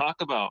what to talk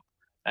about.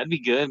 That'd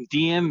be good.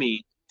 DM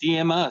me.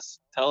 DM us.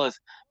 Tell us,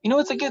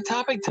 it's a good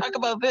topic. Talk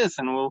about this,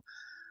 and we'll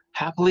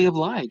happily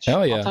oblige.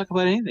 Hell yeah. I'll talk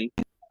about anything.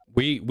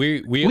 We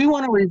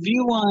want a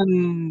review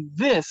on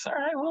this. All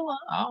right. Well,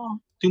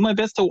 I'll do my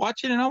best to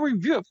watch it, and I'll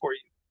review it for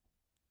you.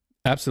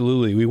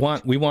 Absolutely. We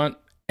want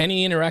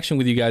any interaction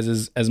with you guys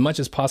as much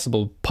as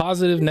possible.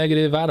 Positive,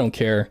 negative, I don't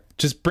care.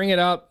 Just bring it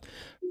out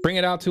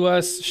to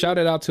us. Shout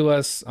it out to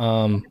us.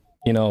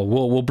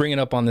 We'll bring it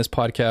up on this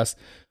podcast.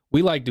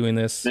 We like doing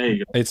this. There you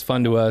go. It's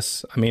fun to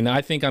us. I mean,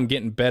 I think I'm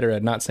getting better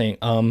at not saying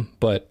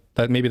but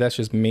maybe that's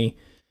just me.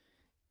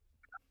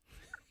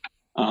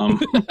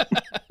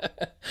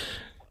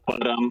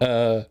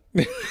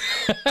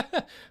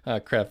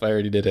 Crap, I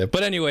already did it.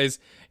 But anyways,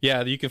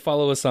 yeah, you can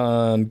follow us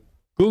on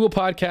Google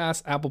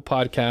Podcasts, Apple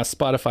Podcasts,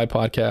 Spotify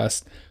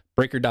Podcasts,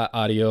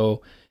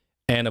 Breaker.audio,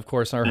 and of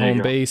course our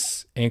home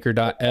base,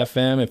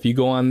 Anchor.fm. If you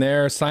go on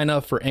there, sign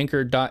up for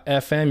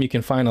Anchor.fm, you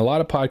can find a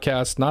lot of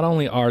podcasts, not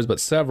only ours, but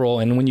several.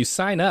 And when you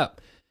sign up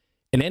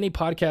in any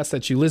podcast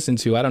that you listen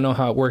to, I don't know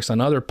how it works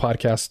on other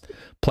podcast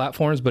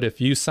platforms, but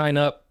if you sign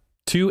up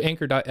to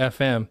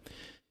Anchor.fm,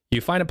 you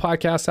find a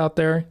podcast out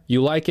there,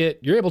 you like it,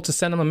 you're able to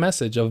send them a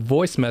message, a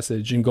voice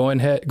message, and go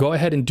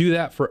ahead and do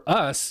that for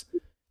us,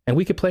 and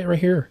we could play it right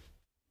here.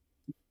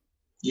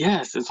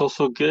 Yes, it's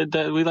also good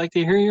that we like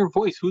to hear your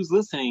voice. Who's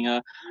listening?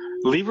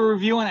 Leave a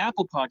review on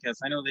Apple Podcasts.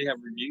 I know they have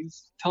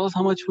reviews. Tell us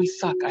how much we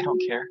suck. I don't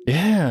care.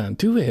 Yeah,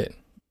 do it.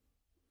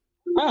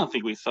 I don't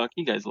think we suck.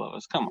 You guys love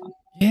us. Come on.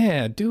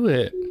 Yeah, do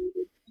it.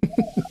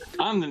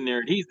 I'm the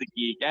nerd. He's the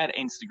geek. At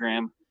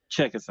Instagram.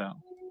 Check us out.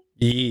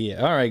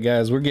 Yeah. All right,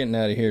 guys. We're getting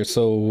out of here.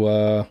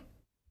 So,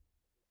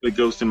 the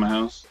ghost in my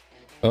house.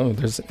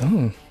 Is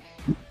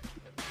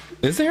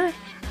there?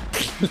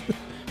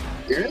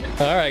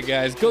 All right,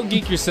 guys. Go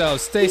geek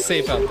yourselves. Stay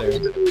safe out there.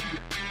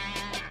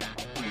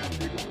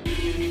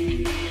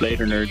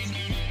 Later, nerds.